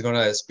believe she's going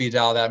to speed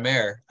dial that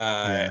mayor.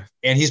 And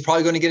he's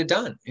probably going to get it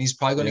done.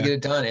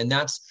 And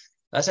that's,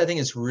 I think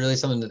it's really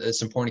something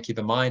that's important to keep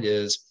in mind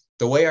is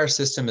the way our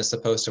system is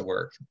supposed to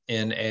work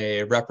in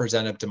a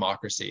representative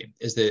democracy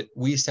is that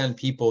we send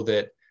people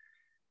that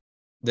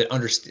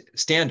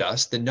understand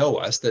us, that know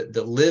us, that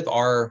live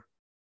our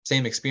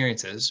same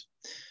experiences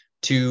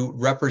to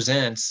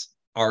represent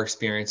our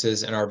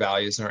experiences and our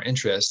values and our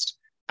interests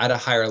at a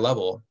higher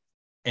level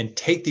and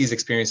take these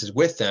experiences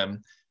with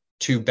them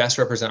to best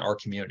represent our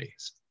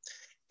communities.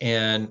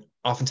 And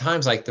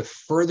oftentimes, like the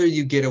further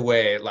you get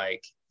away,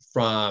 like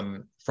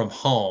from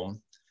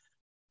home,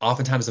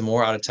 oftentimes the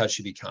more out of touch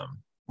you become.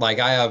 Like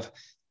I've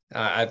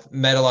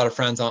met a lot of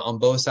friends on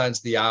both sides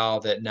of the aisle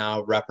that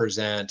now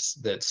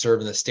that serve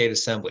in the state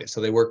assembly.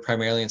 So they work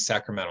primarily in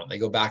Sacramento. They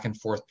go back and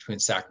forth between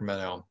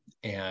Sacramento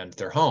and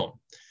their home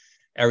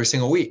every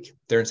single week.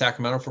 They're in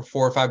Sacramento for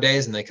 4 or 5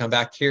 days and they come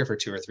back here for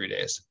 2 or 3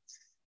 days.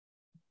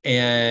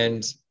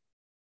 And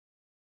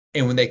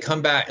when they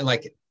come back and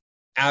like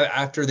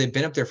after they've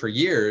been up there for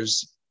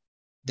years,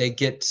 they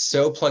get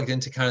so plugged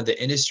into kind of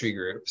the industry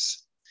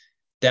groups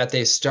that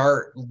they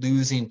start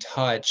losing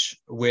touch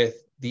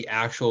with the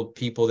actual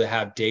people that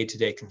have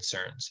day-to-day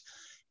concerns.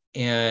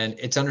 And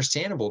it's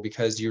understandable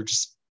because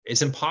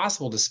it's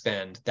impossible to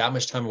spend that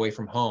much time away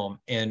from home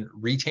and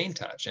retain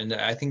touch. And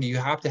I think you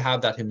have to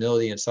have that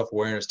humility and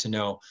self-awareness to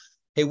know,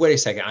 hey, wait a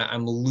second,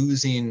 I'm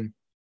losing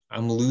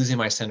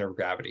my center of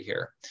gravity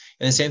here.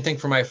 And the same thing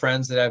for my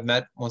friends that I've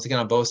met, once again,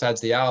 on both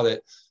sides of the aisle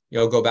that,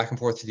 go back and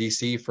forth to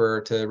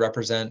DC to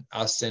represent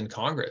us in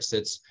Congress.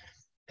 It's,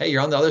 hey,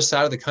 you're on the other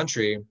side of the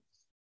country.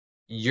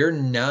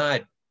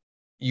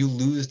 You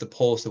lose the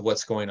pulse of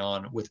what's going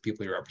on with the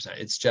people you represent.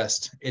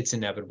 It's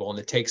inevitable. And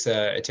it takes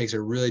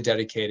a really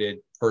dedicated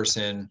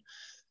person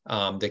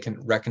that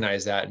can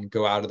recognize that and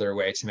go out of their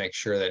way to make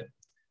sure that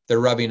they're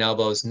rubbing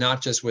elbows,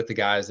 not just with the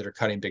guys that are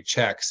cutting big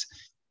checks,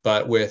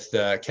 but with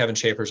the Kevin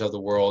Schaefer's of the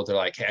world. They're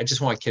like, hey, I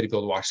just want a kid to be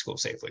able to walk to school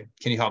safely.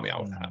 Can you help me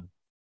out with that?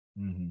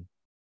 Mm-hmm.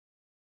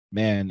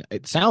 Man,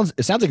 it sounds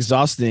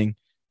exhausting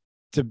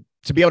to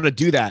be able to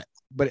do that.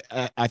 But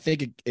I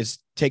think it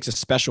takes a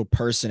special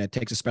person. It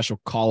takes a special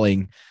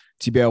calling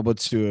to be able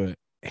to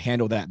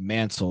handle that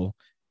mantle.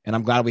 And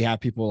I'm glad we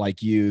have people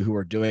like you who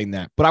are doing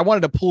that. But I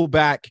wanted to pull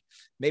back,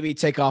 maybe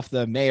take off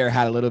the mayor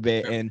hat a little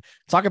bit and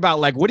talk about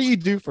like, what do you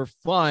do for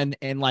fun?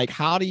 And like,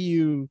 how do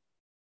you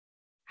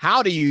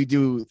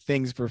do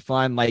things for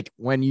fun? Like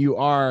when you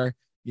are,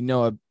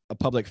 a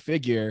public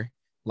figure,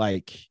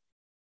 like,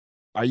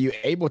 are you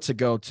able to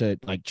go to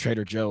like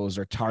Trader Joe's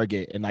or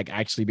Target and like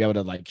actually be able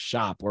to like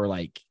shop or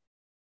like,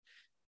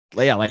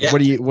 what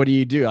do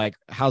you do? Like,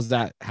 how's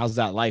that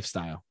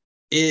lifestyle?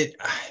 It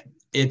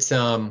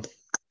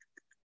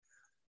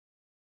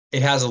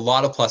has a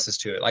lot of pluses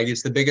to it. Like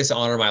it's the biggest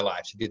honor of my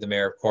life to be the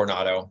mayor of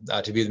Coronado,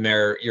 to be the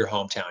mayor of your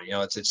hometown.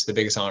 It's the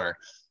biggest honor.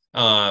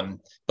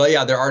 But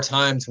yeah, there are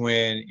times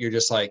when you're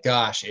just like,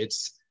 gosh,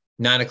 it's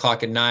 9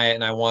 o'clock at night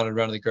and I want to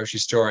run to the grocery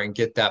store and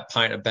get that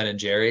pint of Ben and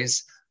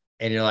Jerry's.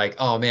 And you're like,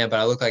 oh man, but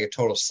I look like a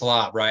total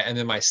slob, right? And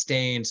then my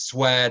stained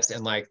sweats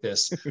and like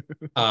this,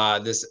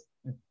 this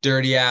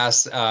dirty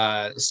ass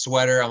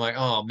sweater. I'm like,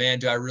 oh man,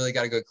 do I really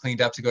got to go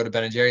cleaned up to go to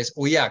Ben and Jerry's?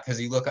 Well, yeah,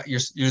 because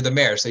you're the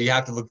mayor, so you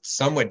have to look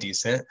somewhat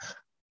decent.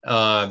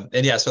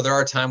 And yeah, so there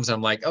are times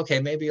I'm like, okay,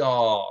 maybe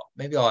I'll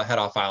head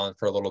off island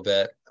for a little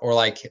bit, or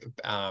like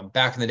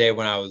back in the day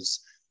when I was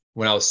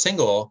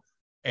single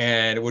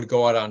and would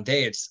go out on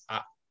dates.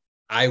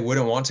 I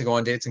wouldn't want to go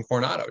on dates in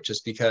Coronado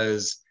just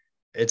because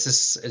it's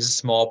a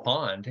small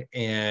pond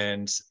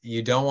and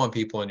you don't want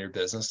people in your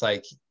business.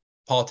 Like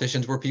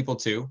politicians were people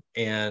too.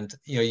 And,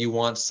 you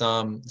want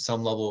some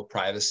level of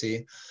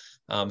privacy.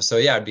 So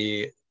yeah,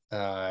 when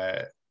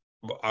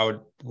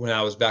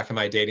I was back in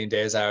my dating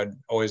days, I would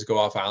always go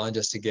off island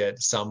just to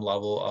get some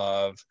level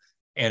of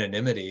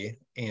anonymity.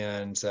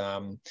 And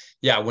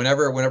yeah,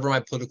 whenever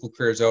my political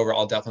career is over,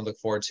 I'll definitely look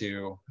forward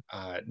to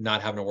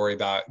not having to worry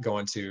about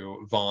going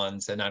to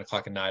Vaughn's at 9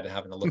 o'clock at night and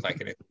having to look like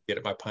anything to get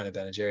at my pint of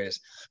Ben and Jerry's.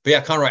 But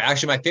yeah, Conroy,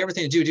 actually my favorite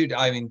thing to do, dude,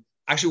 I mean,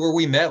 actually where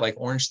we met, like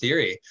Orange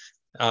Theory,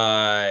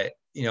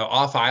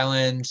 off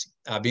island,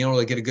 being able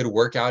to get a good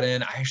workout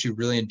in. I actually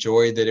really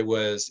enjoyed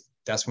that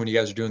that's when you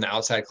guys are doing the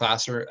outside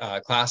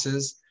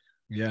classes.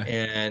 Yeah.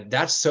 And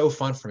that's so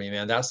fun for me,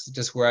 man. That's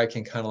just where I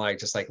can kind of like,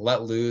 just like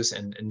let loose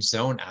and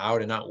zone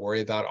out and not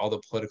worry about all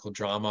the political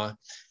drama.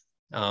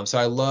 So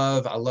I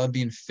love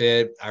being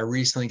fit. I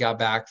recently got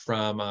back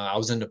from I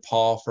was in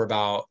Nepal for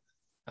about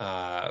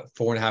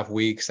 4.5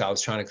 weeks. I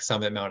was trying to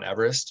summit Mount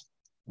Everest.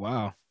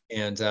 Wow.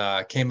 And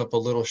came up a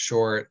little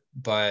short,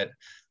 but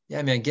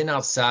yeah, man, getting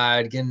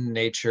outside, getting in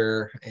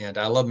nature, and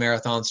I love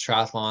marathons,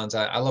 triathlons.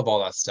 I love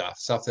all that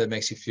stuff that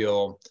makes you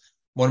feel.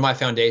 One of my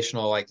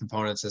foundational like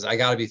components is I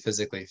got to be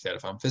physically fit.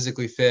 If I'm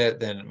physically fit,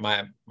 then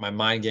my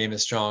mind game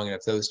is strong, and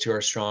if those two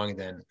are strong,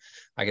 then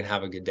I can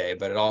have a good day.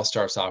 But it all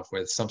starts off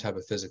with some type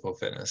of physical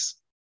fitness.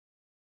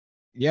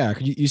 Yeah,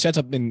 you said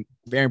something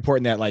very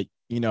important that like,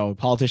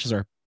 politicians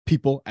are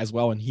people as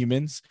well and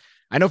humans.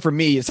 I know for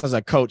me, it's as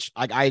a coach,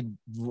 like I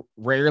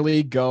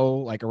rarely go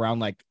like around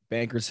like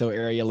Bankers Hill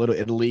area, Little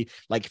Italy,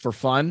 like for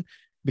fun,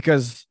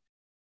 because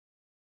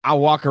I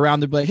walk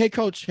around and be like, hey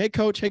coach, hey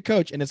coach, hey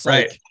coach. And it's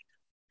Right. like,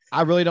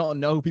 I really don't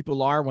know who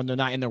people are when they're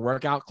not in their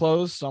workout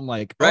clothes. So I'm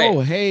like, Right.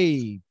 oh,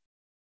 hey,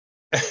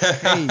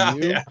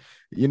 you,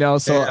 Yeah.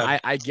 so Yeah.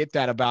 I get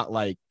that about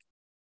like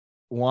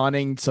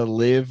wanting to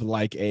live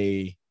like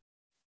I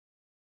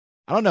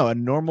don't know, a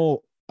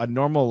normal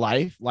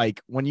life.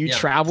 Like when you Yeah.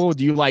 travel,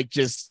 do you like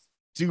just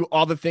do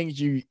all the things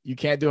you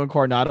can't do in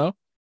Coronado?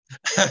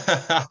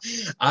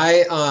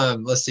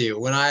 Let's see,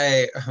 when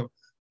I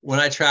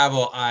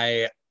travel,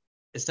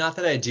 it's not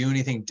that I do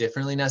anything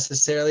differently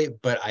necessarily,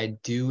 but I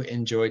do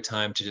enjoy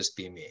time to just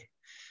be me.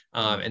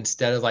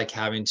 Instead of like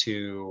having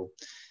to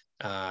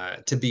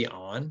be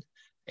on.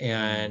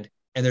 And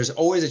there's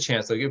always a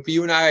chance. Like if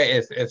you and I,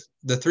 if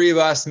the three of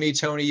us, me,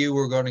 Tony, you,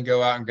 we're going to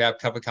go out and grab a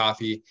cup of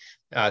coffee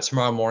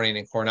tomorrow morning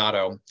in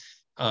Coronado,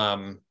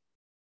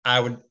 I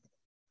would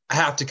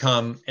have to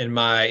come in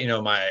my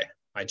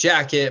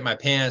jacket, my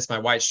pants, my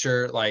white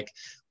shirt, like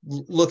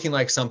looking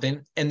like something.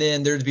 And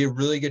then there'd be a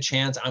really good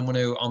chance I'm going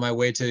to, on my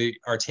way to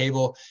our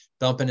table,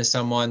 bump into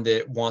someone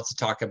that wants to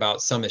talk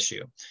about some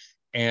issue.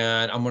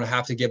 And I'm going to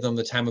have to give them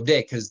the time of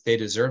day because they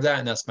deserve that.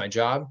 And that's my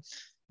job.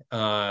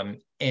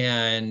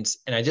 And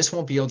I just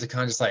won't be able to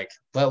kind of just like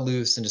let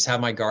loose and just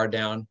have my guard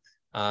down.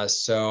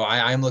 So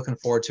I'm looking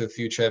forward to a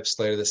few trips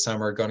later this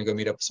summer, going to go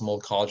meet up with some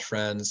old college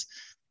friends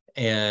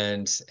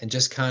and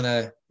just kind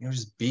of,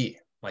 just be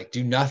like,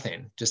 do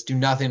nothing, just do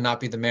nothing, not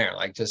be the mayor.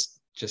 Like just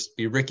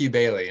be Ricky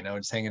Bailey,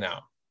 just hanging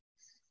out.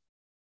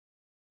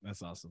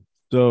 That's awesome.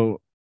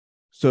 So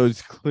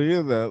it's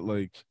clear that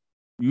like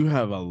you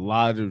have a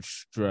lot of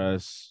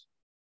stress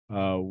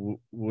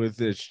with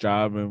this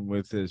job and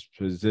with this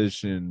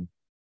position.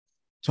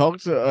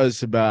 Talk to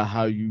us about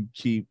how you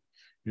keep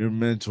your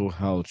mental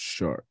health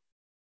sharp.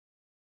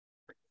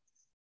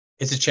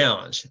 It's a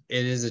challenge.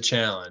 It is a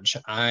challenge.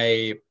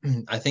 I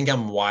think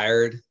I'm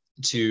wired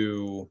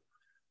to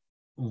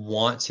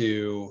want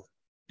to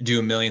do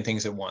a million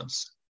things at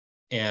once.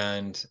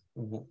 And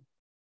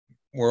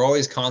we're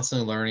always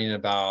constantly learning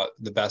about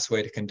the best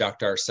way to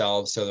conduct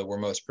ourselves so that we're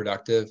most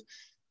productive.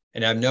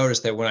 And I've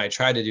noticed that when I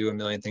try to do a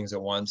million things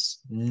at once,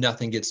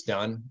 nothing gets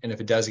done. And if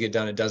it does get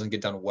done, it doesn't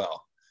get done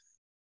well.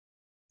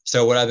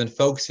 So what I've been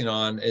focusing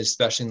on,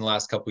 especially in the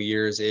last couple of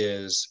years,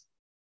 is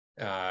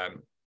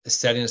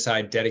setting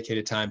aside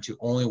dedicated time to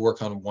only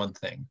work on one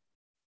thing.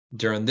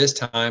 During this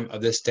time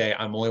of this day,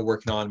 I'm only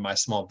working on my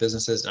small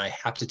businesses, and I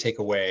have to take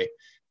away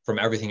from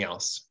everything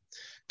else.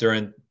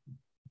 During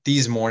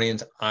these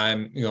mornings,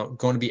 I'm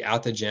going to be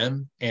at the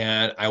gym,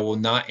 and I will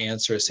not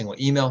answer a single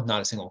email,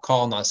 not a single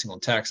call, not a single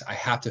text. I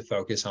have to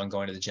focus on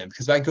going to the gym,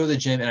 because if I go to the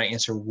gym and I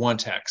answer one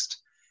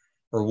text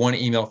or one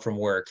email from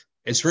work,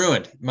 it's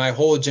ruined. My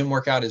whole gym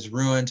workout is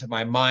ruined.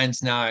 My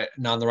mind's not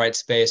in the right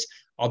space.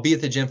 I'll be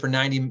at the gym for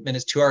 90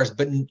 minutes, 2 hours,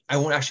 but I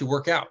won't actually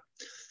work out.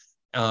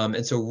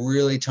 And so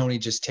really, Tony,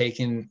 just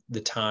taking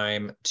the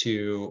time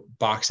to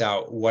box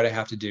out what I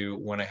have to do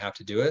when I have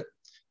to do it.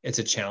 It's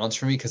a challenge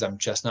for me because I'm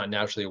just not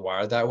naturally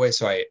wired that way.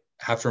 So I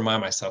have to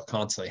remind myself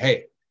constantly,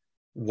 hey,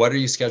 what are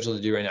you scheduled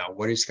to do right now?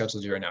 What are you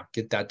scheduled to do right now?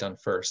 Get that done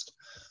first.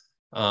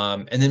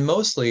 And then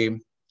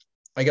mostly,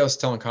 like I was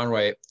telling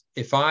Conway,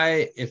 if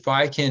I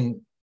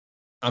can,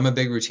 I'm a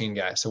big routine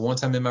guy. So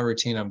once I'm in my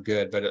routine, I'm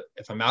good. But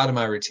if I'm out of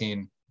my routine,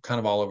 I'm kind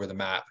of all over the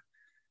map.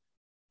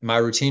 My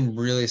routine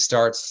really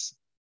starts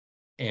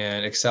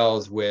and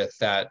excels with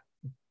that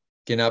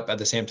getting up at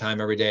the same time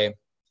every day.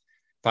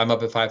 If I'm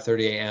up at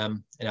 5:30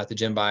 a.m. and at the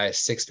gym by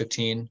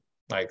 6:15,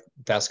 like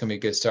that's going to be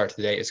a good start to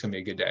the day. It's going to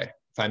be a good day.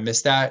 If I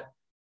miss that,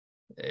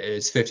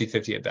 it's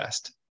 50-50 at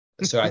best.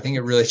 So I think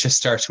it really just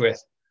starts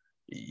with,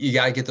 you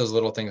got to get those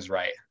little things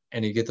right.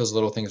 And you get those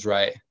little things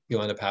right,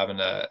 you'll end up having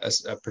a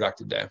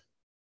productive day.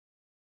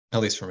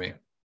 At least for me.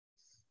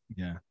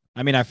 Yeah.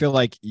 I mean, I feel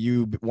like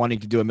you wanting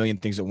to do a million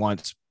things at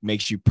once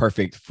makes you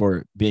perfect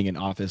for being in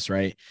office,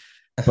 right?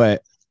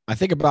 But I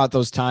think about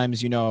those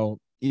times,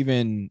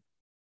 even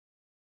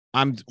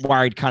I'm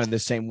wired kind of the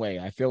same way.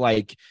 I feel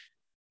like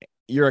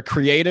you're a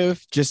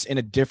creative just in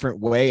a different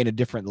way, in a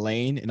different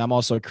lane. And I'm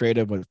also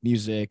creative with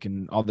music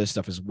and all this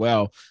stuff as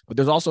well. But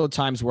there's also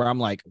times where I'm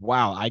like,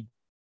 wow, I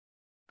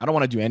don't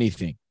want to do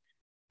anything.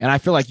 And I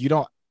feel like you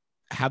don't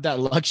have that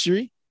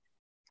luxury.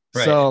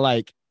 Right. So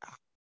like,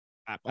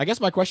 I guess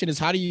my question is,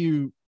 how do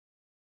you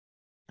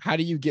how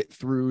do you get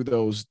through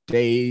those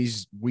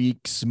days,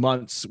 weeks,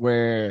 months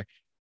where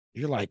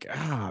you're like,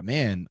 ah,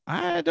 man,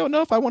 I don't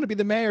know if I want to be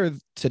the mayor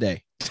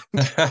today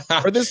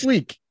or this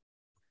week?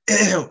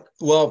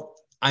 Well,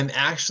 I'm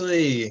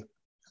actually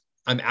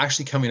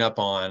coming up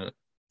on,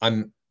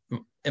 I'm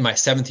in my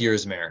 7th year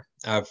as mayor.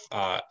 I have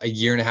a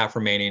year and a half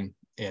remaining,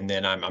 and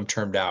then I'm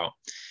termed out.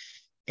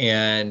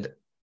 And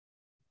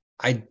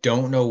I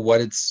don't know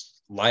what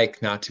it's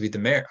like not to be the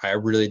mayor. I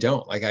really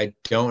don't. Like, I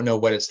don't know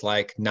what it's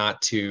like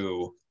not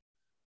to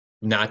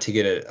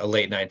get a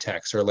late night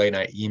text or a late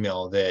night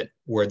email that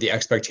where the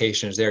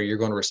expectation is there, you're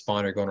going to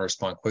respond, you're going to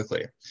respond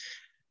quickly.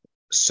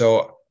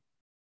 So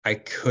I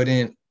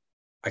couldn't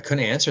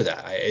answer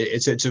that.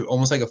 It's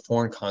almost like a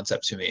foreign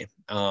concept to me.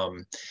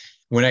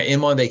 When I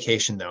am on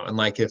vacation though, and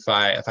like if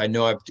I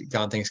know I've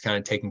gotten things kind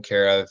of taken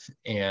care of,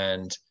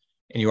 and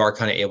you are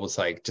kind of able to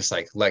like just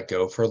like let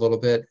go for a little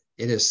bit,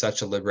 it is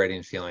such a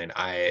liberating feeling.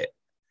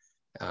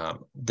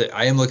 That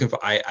I am looking for.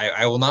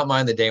 I will not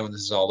mind the day when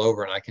this is all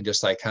over and I can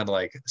just like kind of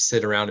like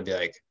sit around and be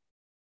like,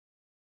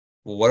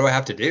 well, what do I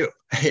have to do?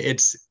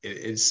 It's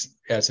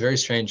very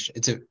strange.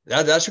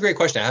 That's a great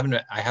question.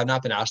 I have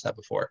not been asked that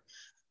before.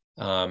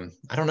 I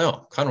don't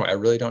know, Conroy. I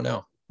really don't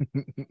know.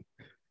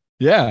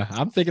 Yeah,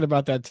 I'm thinking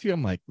about that too.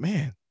 I'm like,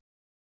 man,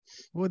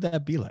 what would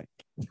that be like?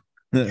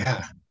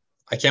 Yeah,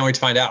 I can't wait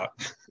to find out.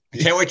 I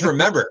can't wait to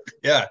remember.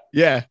 Yeah.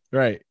 Yeah,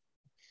 right.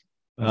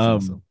 That's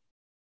awesome.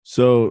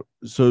 So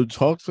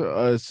talk to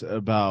us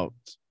about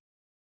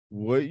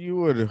what you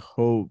would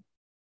hope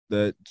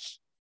that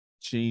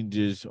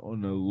changes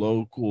on a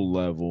local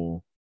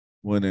level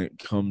when it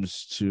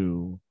comes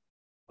to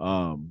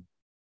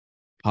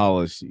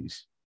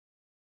policies.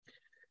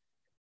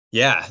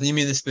 Yeah. You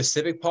mean the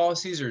specific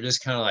policies or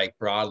just kind of like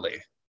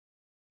broadly?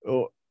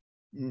 Oh,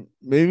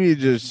 maybe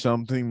just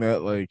something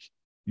that like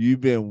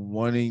you've been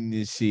wanting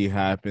to see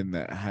happen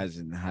that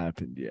hasn't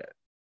happened yet.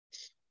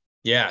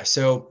 Yeah.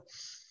 So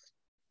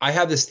I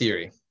have this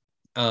theory.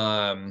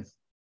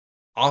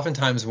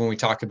 Oftentimes when we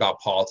talk about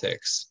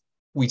politics,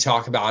 we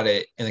talk about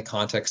it in the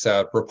context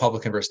of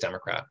Republican versus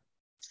Democrat.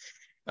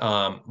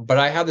 But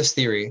I have this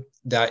theory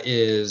that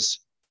is,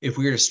 if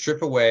we were to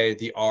strip away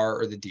the R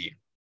or the D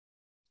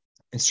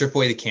and strip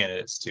away the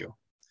candidates too,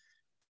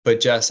 but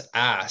just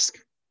ask,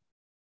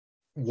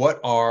 what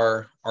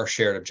are our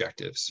shared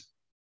objectives?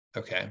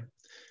 Okay.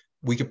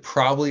 We could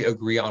probably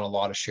agree on a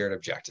lot of shared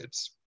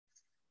objectives.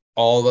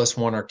 All of us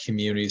want our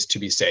communities to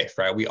be safe,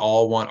 right? We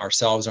all want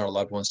ourselves and our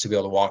loved ones to be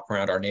able to walk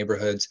around our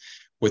neighborhoods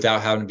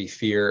without having to be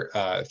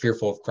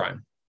fearful of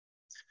crime.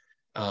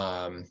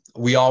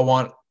 We all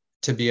want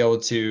to be able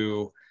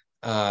to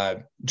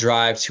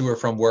drive to or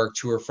from work,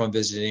 to or from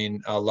visiting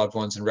loved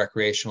ones in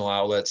recreational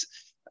outlets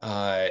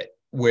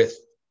with,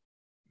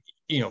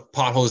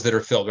 potholes that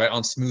are filled, right,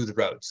 on smooth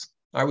roads.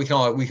 All right, we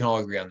can all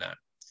agree on that.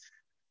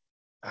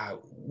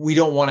 We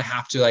don't want to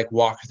have to like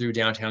walk through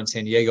downtown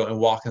San Diego and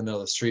walk in the middle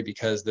of the street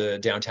because the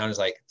downtown is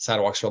like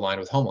sidewalks are lined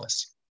with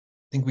homeless.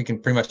 I think we can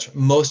pretty much,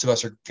 most of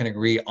us can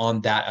agree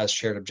on that as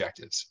shared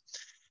objectives.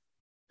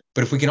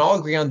 But if we can all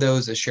agree on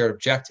those as shared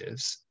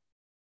objectives,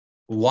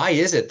 why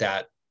is it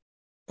that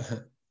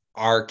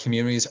our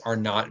communities are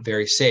not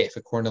very safe?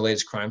 According to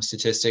latest crime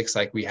statistics,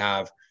 like we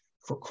have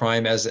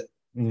crime as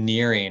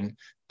nearing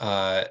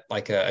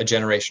like a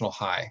generational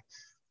high.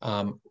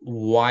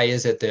 Why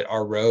is it that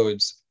our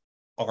roads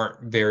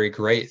aren't very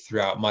great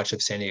throughout much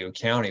of San Diego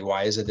County?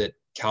 Why is it that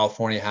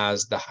California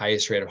has the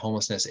highest rate of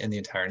homelessness in the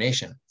entire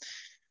nation?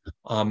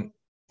 And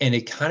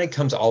it kind of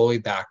comes all the way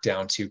back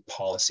down to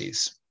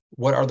policies.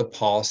 What are the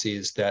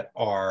policies that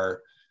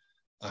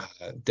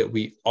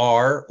we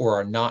are or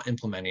are not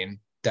implementing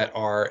that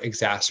are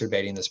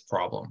exacerbating this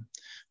problem,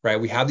 right?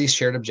 We have these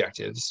shared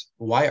objectives.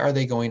 Why are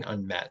they going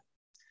unmet?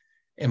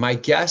 And my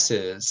guess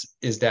is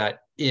that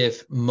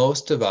if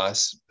most of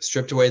us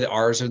stripped away the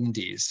R's and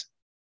D's,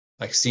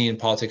 like seeing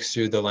politics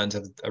through the lens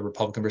of a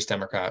Republican versus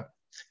Democrat,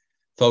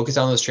 focus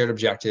on those shared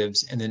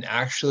objectives, and then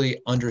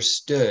actually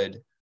understood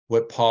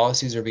what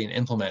policies are being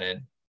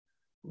implemented,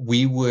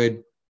 we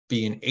would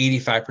be in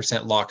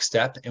 85%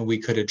 lockstep and we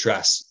could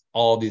address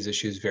all of these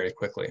issues very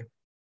quickly.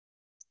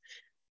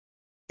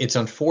 It's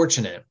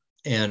unfortunate.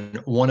 And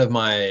one of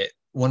my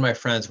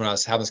friends, when I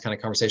was having this kind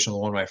of conversation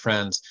with one of my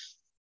friends,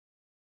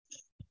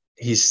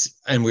 I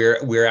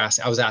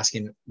was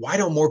asking, why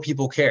don't more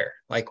people care?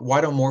 Like,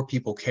 why don't more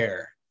people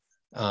care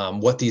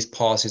what these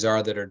policies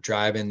are that are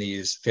driving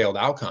these failed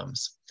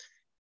outcomes?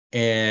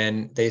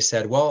 And they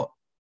said, well,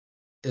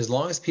 as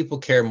long as people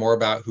care more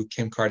about who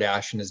Kim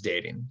Kardashian is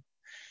dating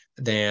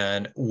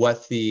than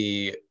what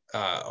the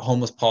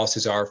homeless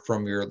policies are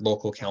from your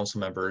local council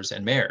members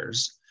and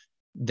mayors,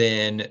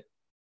 then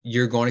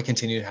you're going to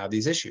continue to have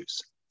these issues.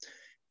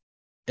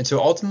 And so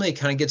ultimately it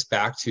kind of gets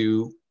back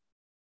to,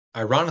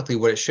 ironically,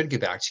 what it should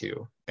get back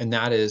to, and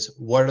that is,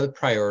 what are the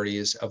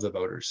priorities of the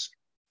voters?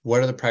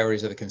 What are the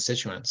priorities of the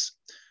constituents?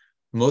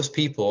 Most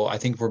people, I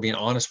think if we're being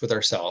honest with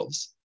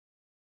ourselves,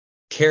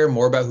 care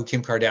more about who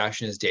Kim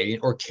Kardashian is dating,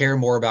 or care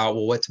more about,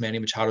 well, what's Manny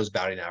Machado's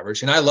batting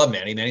average? And I love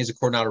Manny. Manny's a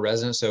Coronado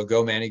resident, so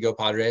go Manny, go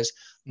Padres.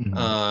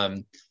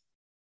 Mm-hmm.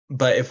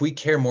 But if we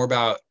care more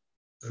about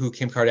who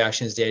Kim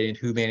Kardashian is dating,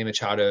 what Manny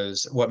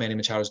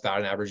Machado's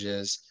batting average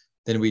is,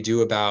 than we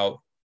do about,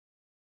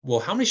 well,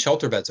 how many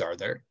shelter beds are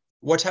there?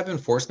 What type of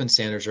enforcement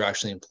standards are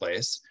actually in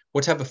place?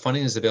 What type of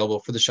funding is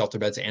available for the shelter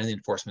beds and the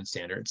enforcement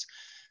standards?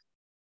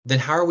 Then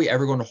how are we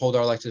ever going to hold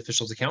our elected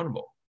officials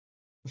accountable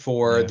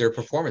for their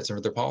performance and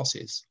for their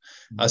policies?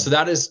 So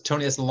that is,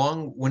 Tony, that's a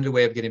long-winded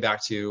way of getting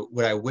back to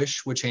what I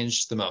wish would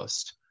change the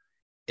most.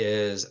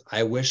 Is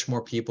I wish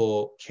more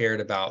people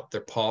cared about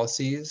their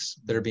policies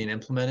that are being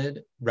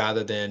implemented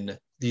rather than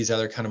these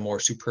other kind of more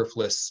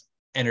superfluous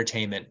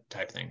entertainment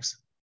type things.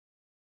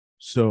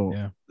 So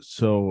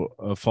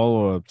a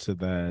follow up to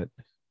that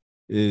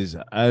is,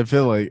 I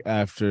feel like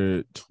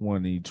after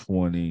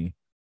 2020,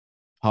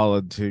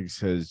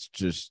 politics has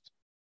just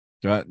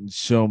gotten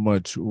so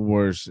much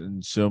worse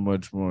and so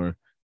much more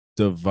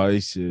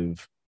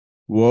divisive.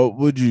 What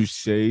would you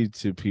say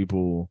to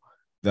people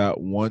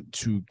that want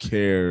to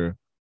care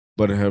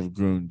but have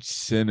grown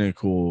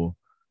cynical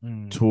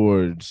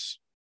towards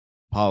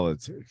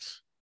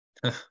politics?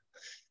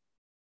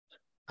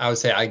 I would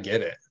say I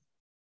get it.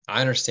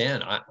 I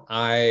understand.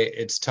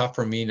 It's tough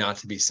for me not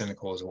to be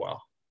cynical as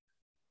well.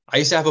 I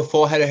used to have a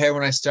full head of hair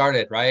when I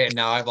started, right? And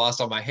now I've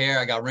lost all my hair.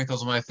 I got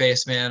wrinkles on my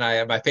face,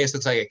 man. My face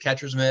looks like a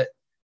catcher's mitt.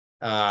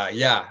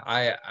 Yeah,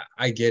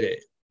 I get it.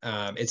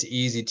 It's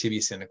easy to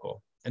be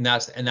cynical, and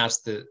I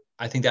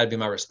think that'd be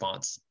my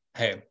response.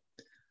 Hey,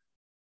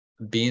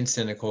 being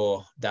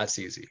cynical, that's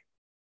easy.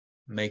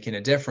 Making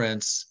a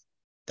difference,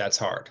 that's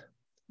hard.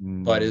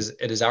 But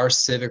it is our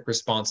civic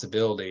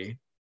responsibility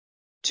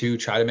to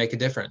try to make a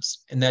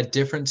difference. And that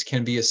difference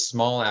can be as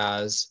small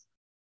as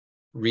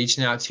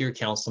reaching out to your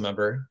council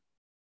member,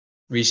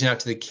 reaching out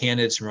to the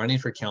candidates running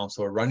for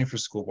council or running for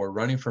school board,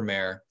 running for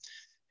mayor,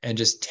 and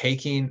just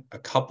taking a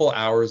couple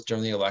hours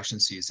during the election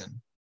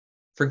season.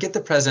 Forget the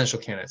presidential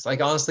candidates.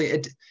 Like,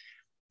 honestly,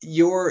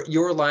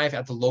 your life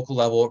at the local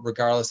level,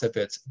 regardless if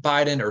it's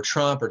Biden or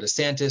Trump or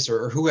DeSantis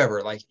or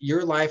whoever, like,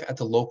 your life at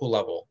the local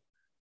level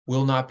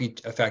will not be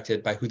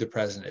affected by who the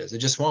president is. It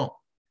just won't.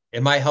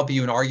 It might help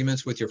you in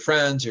arguments with your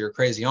friends or your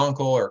crazy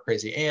uncle or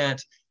crazy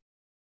aunt.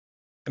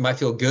 It might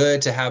feel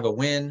good to have a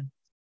win.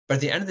 But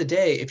at the end of the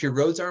day, if your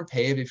roads aren't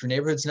paved, if your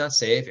neighborhood's not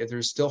safe, if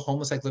there's still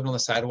homeless like living on the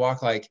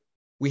sidewalk, like,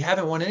 we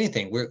haven't won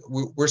anything.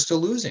 We're still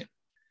losing.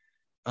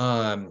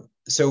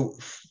 So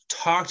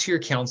talk to your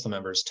council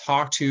members,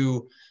 talk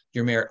to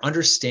your mayor,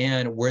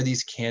 understand where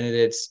these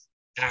candidates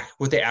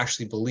what they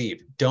actually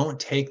believe. Don't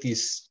take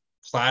these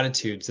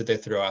platitudes that they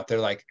throw out there.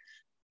 Like,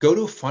 go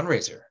to a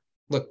fundraiser.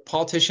 Look,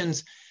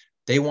 politicians,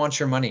 they want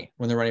your money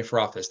when they're running for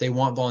office. They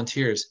want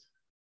volunteers.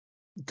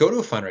 Go to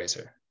a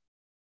fundraiser.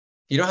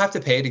 You don't have to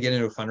pay to get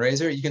into a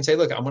fundraiser. You can say,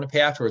 look, I'm going to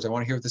pay afterwards. I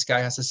want to hear what this guy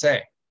has to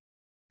say.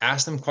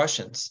 Ask them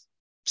questions.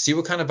 See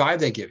what kind of vibe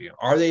they give you.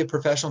 Are they a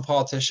professional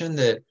politician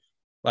that,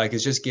 like,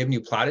 is just giving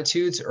you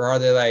platitudes? Or are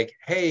they like,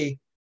 hey,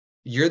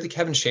 you're the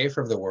Kevin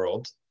Schaefer of the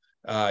world.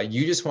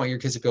 You just want your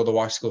kids to be able to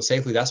walk to school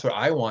safely. That's what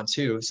I want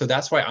too. So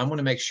that's why I'm going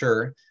to make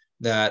sure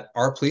that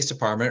our police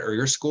department or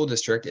your school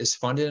district is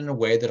funded in a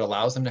way that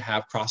allows them to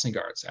have crossing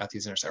guards at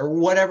these intersections, or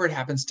whatever it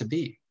happens to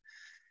be.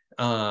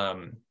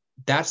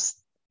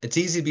 It's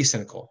easy to be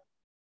cynical.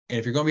 And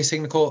if you're going to be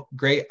cynical,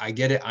 great. I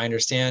get it. I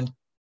understand.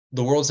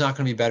 The world's not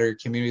going to be better. Your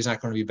community is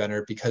not going to be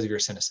better because of your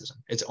cynicism.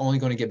 It's only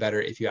going to get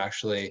better if you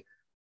actually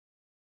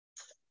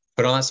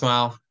put on that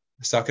smile,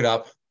 suck it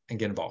up, and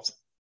get involved.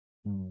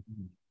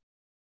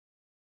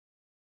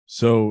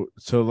 So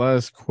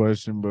last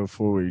question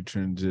before we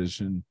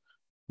transition.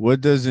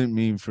 What does it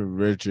mean for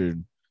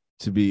Richard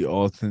to be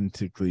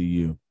authentically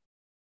you?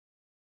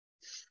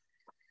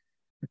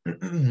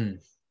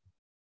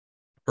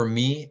 For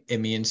me, it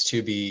means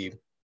to be,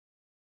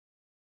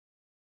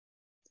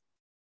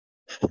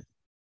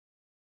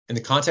 in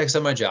the context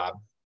of my job,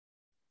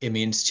 it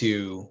means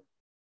to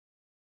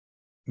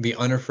be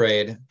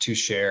unafraid to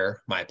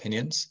share my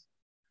opinions.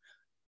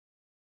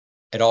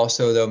 It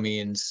also, though,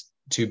 means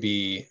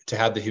to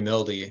have the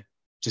humility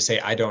to say,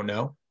 I don't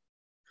know.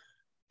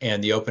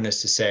 And the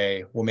openness to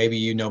say, well, maybe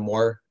you know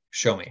more,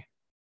 show me.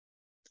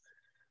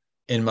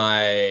 In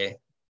my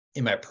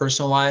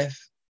personal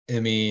life, it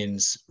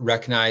means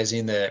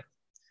recognizing that,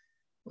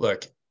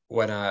 look,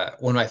 one of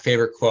my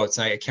favorite quotes,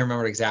 and I can't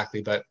remember it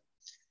exactly, but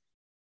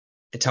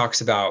it talks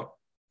about,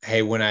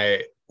 hey, when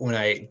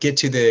I get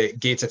to the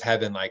gates of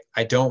heaven, like,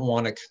 I don't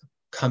want to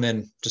come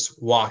in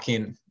just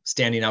walking,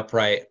 standing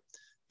upright,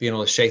 being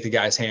able to shake the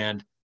guy's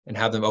hand and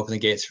have them open the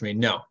gates for me.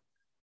 No,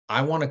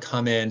 I want to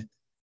come in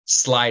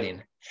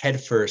sliding head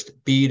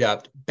first, beat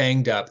up,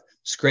 banged up,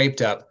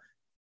 scraped up,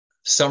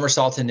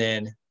 somersaulting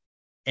in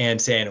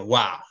and saying,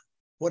 wow,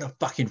 what a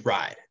fucking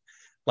ride.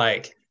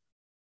 Like,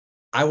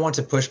 I want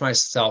to push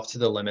myself to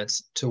the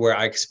limits to where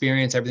I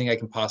experience everything I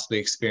can possibly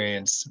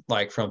experience,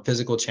 like from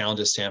physical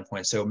challenges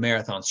standpoint. So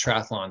marathons,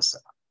 triathlons.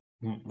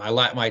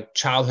 My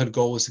childhood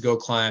goal was to go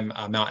climb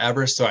Mount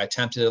Everest. So I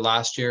attempted it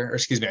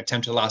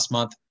last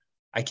month.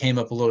 I came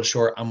up a little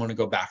short. I'm going to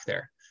go back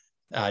there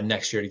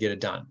next year to get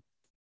it done.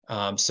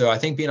 So I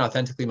think being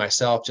authentically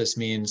myself just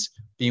means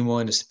being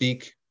willing to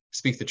speak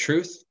the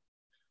truth,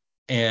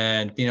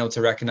 and being able to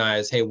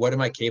recognize, hey, what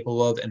am I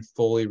capable of, and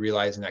fully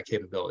realizing that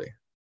capability.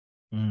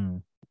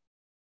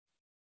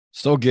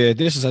 So good.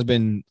 This has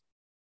been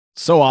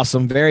so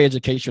awesome. Very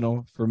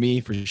educational for me,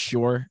 for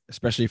sure,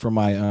 especially for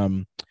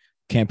my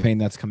campaign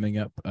that's coming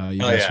up. You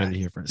guys heard it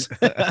here first.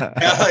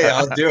 Hell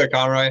yeah, let's do it,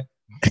 Conroy.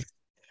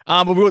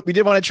 But we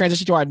did want to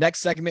transition to our next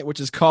segment, which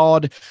is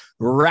called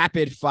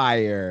Rapid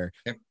Fire.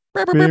 Yep.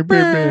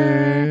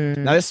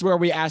 Now, this is where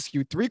we ask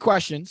you 3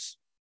 questions,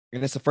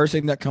 and it's the first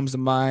thing that comes to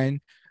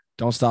mind.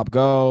 Don't stop,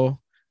 go.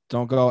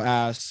 Don't go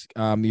ask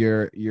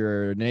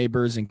your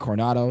neighbors in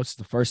Coronado. It's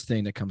the first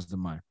thing that comes to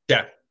mind.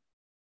 Yeah.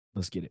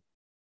 Let's get it.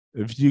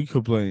 If you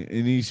could play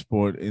any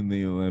sport in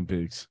the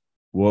Olympics,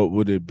 what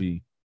would it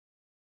be?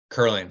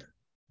 Curling.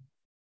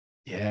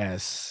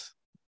 Yes.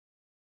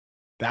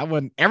 That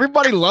one,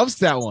 everybody loves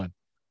that one.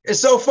 It's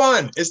so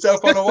fun. It's so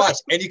fun to watch.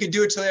 And you can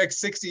do it till you're like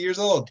 60 years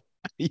old.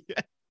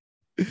 Yeah.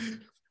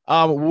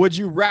 Would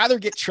you rather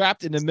get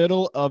trapped in the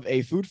middle of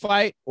a food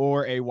fight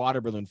or a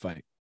water balloon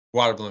fight?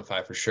 Water balloon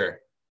fight for sure.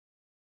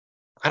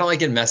 I don't like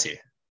getting messy.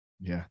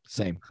 Yeah,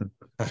 same.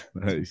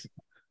 Nice.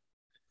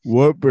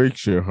 What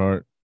breaks your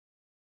heart?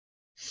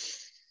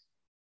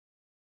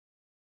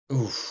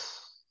 Oof.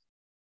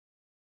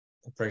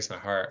 It breaks my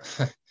heart.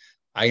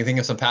 I can think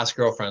of some past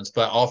girlfriends,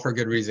 but all for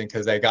good reason,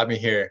 because they got me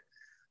here.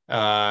 You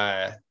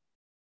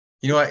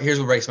know what? Here's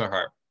what breaks my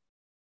heart.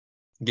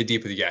 Get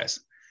deep with you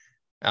guys.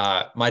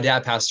 My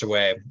dad passed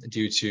away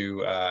due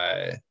to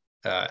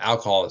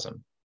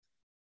alcoholism,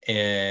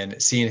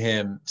 and seeing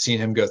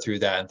him go through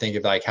that and think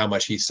of like how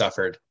much he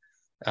suffered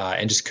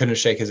and just couldn't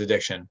shake his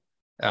addiction.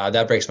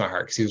 That breaks my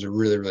heart because he was a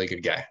really, really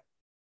good guy.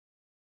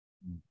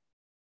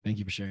 Thank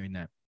you for sharing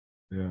that.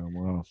 Yeah,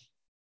 wow.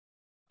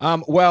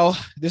 Well,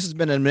 this has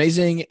been an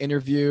amazing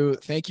interview.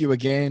 Thank you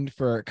again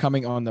for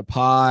coming on the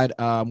pod.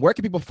 Where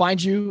can people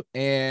find you,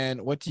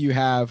 and what do you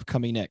have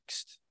coming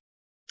next?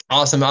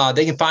 Awesome.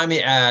 They can find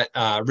me at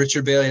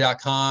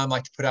richardbailey.com. I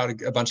like to put out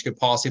a bunch of good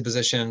policy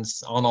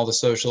positions on all the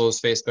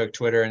socials, Facebook,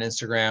 Twitter, and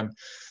Instagram.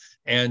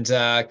 And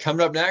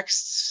coming up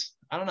next,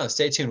 I don't know,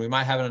 stay tuned. We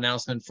might have an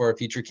announcement for a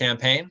future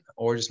campaign,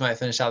 or just might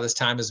finish out this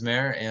time as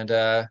mayor and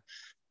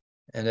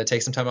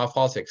take some time off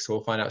politics. So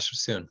we'll find out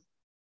soon.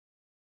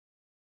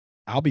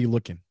 I'll be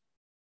looking.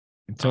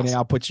 And Tony, awesome.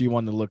 I'll put you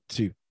on the look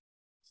too.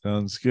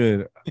 Sounds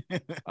good.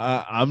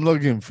 I'm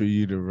looking for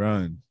you to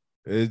run.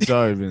 It's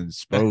already been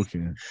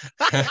spoken.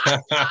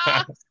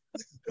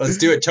 Let's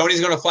do it.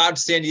 Tony's going to fly out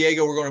to San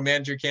Diego. We're going to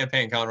manage your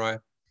campaign, Conroy.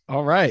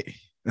 All right.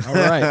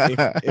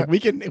 If we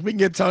can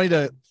get Tony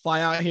to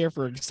fly out here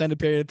for an extended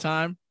period of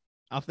time,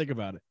 I'll think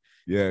about it.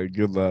 Yeah.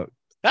 Good luck.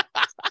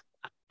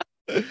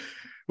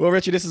 Well,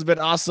 Richard, this has been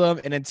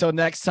awesome. And until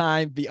next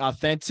time, be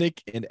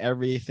authentic in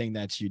everything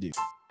that you do.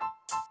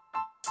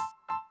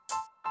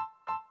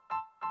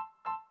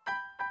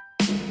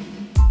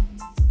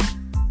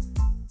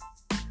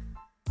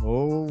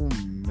 Oh,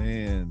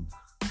 man.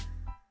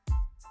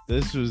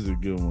 This was a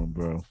good one,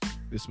 bro.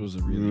 This was a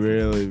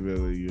really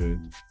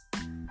good.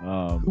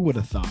 Who would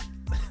have thought?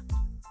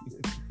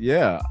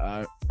 Yeah,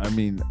 I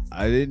mean,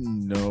 I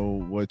didn't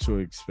know what to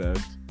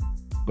expect,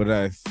 but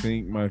I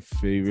think my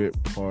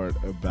favorite part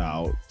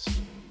about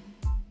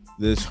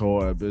this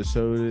whole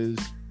episode is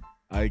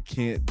I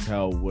can't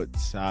tell what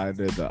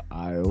side of the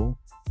aisle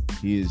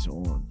he is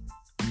on.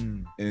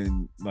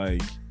 And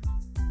like,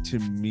 to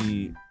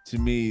me,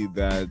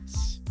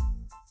 that's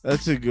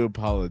a good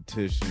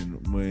politician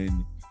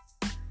when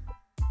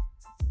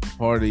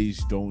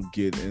parties don't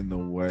get in the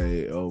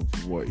way of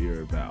what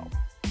you're about.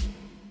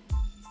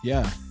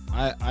 Yeah,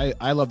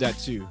 I love that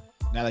too.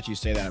 Now that you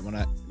say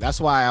that, that's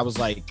why I was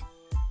like,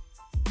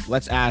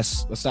 let's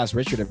ask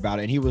Richard about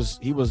it, and he was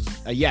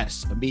a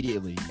yes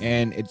immediately.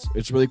 And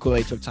it's really cool that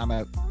he took time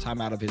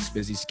out of his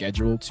busy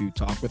schedule to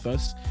talk with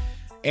us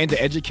and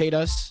to educate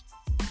us.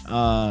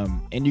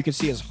 And you can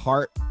see his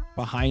heart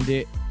behind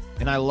it.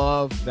 And I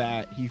love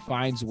that he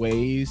finds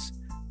ways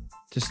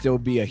to still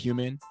be a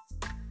human,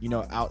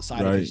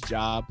 outside of his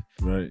job.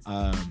 Right.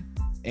 And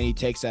he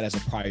takes that as a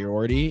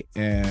priority.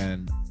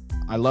 And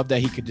I love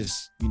that he could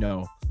just,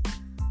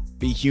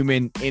 be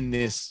human in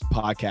this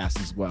podcast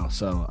as well.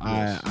 So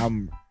yes.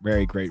 I'm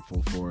very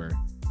grateful for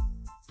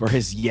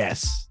his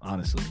yes,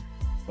 honestly.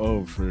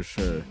 Oh, for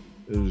sure.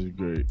 It was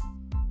great.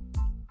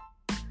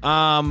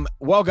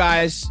 Well,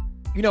 guys,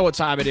 you know what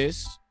time it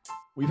is.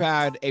 We've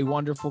had a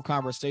wonderful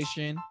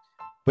conversation,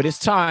 but it's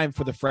time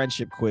for the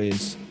friendship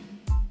quiz.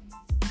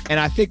 And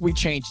I think we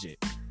changed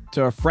it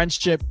to a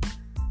friendship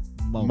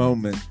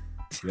moment.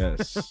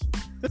 Yes.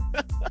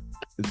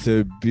 It's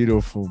a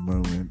beautiful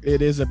moment.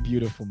 It is a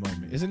beautiful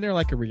moment. Isn't there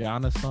like a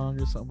Rihanna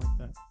song or something like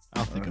that?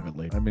 I'll think of it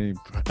later. I mean,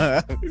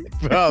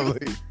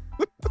 probably.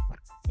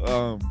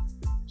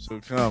 So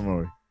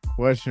Conroy,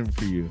 question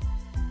for you.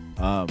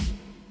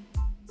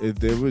 If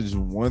there was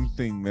one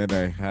thing that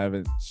I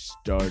haven't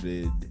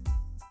started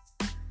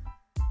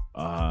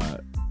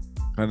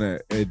kind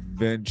of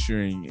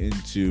adventuring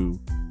into,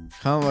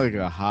 kind of like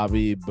a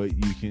hobby, but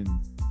you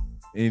can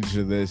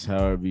enter this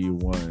however you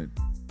want.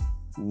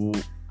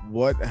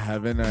 What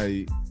haven't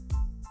I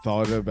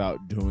thought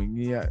about doing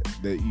yet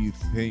that you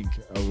think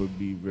I would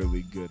be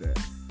really good at?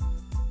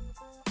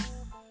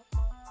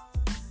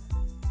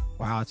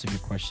 Wow, that's a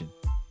good question.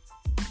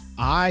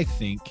 I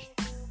think,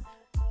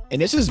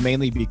 and this is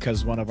mainly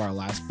because one of our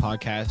last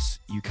podcasts,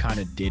 you kind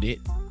of did it,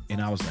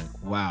 and I was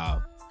like,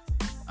 wow.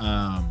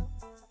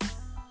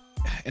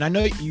 And I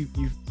know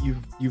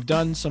you've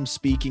done some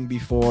speaking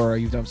before,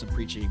 you've done some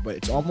preaching, but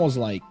it's almost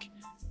like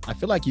I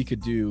feel like you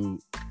could do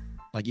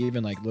like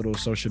even like little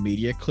social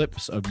media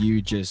clips of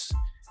you just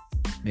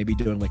maybe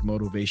doing like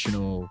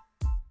motivational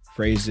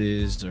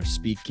phrases or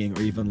speaking,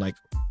 or even like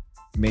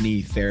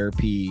mini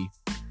therapy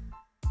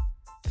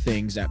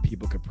things that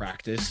people could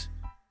practice.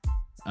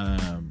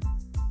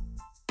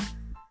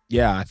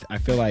 Yeah, I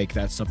feel like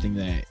that's something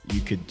that you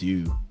could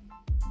do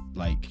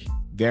like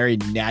very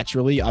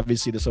naturally.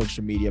 Obviously the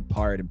social media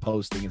part and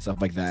posting and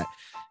stuff like that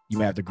you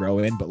might have to grow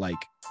in, but like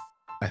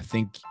I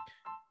think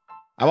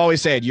I've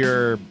always said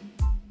you're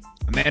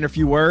a man of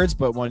few words,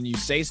 but when you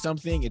say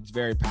something, it's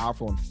very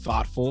powerful and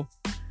thoughtful.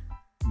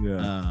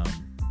 Yeah.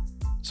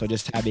 So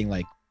just having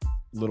like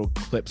little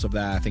clips of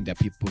that, I think that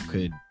people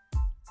could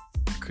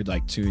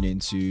like tune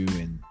into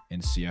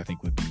and see, I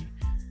think would be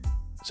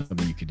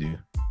something you could do.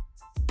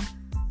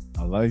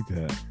 I like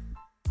that.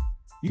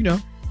 You know,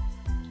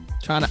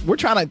 we're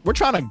trying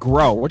to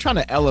grow. We're trying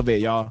to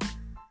elevate, y'all.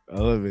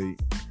 Elevate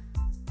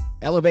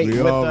We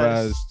with all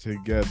us rise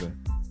together.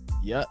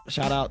 Yep.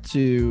 Shout out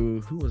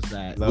to who was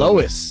that?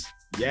 Lois.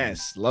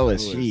 Yes,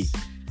 Lois. She.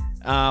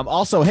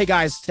 Also, hey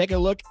guys, take a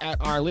look at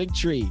our link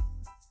tree.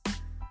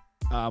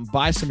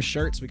 Buy some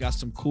shirts. We got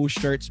some cool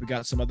shirts. We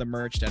got some other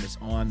merch that is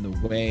on the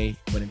way.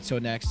 But until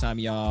next time,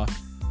 y'all,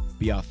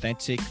 be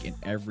authentic in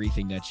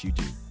everything that you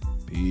do.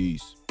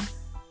 Peace.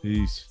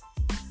 Peace.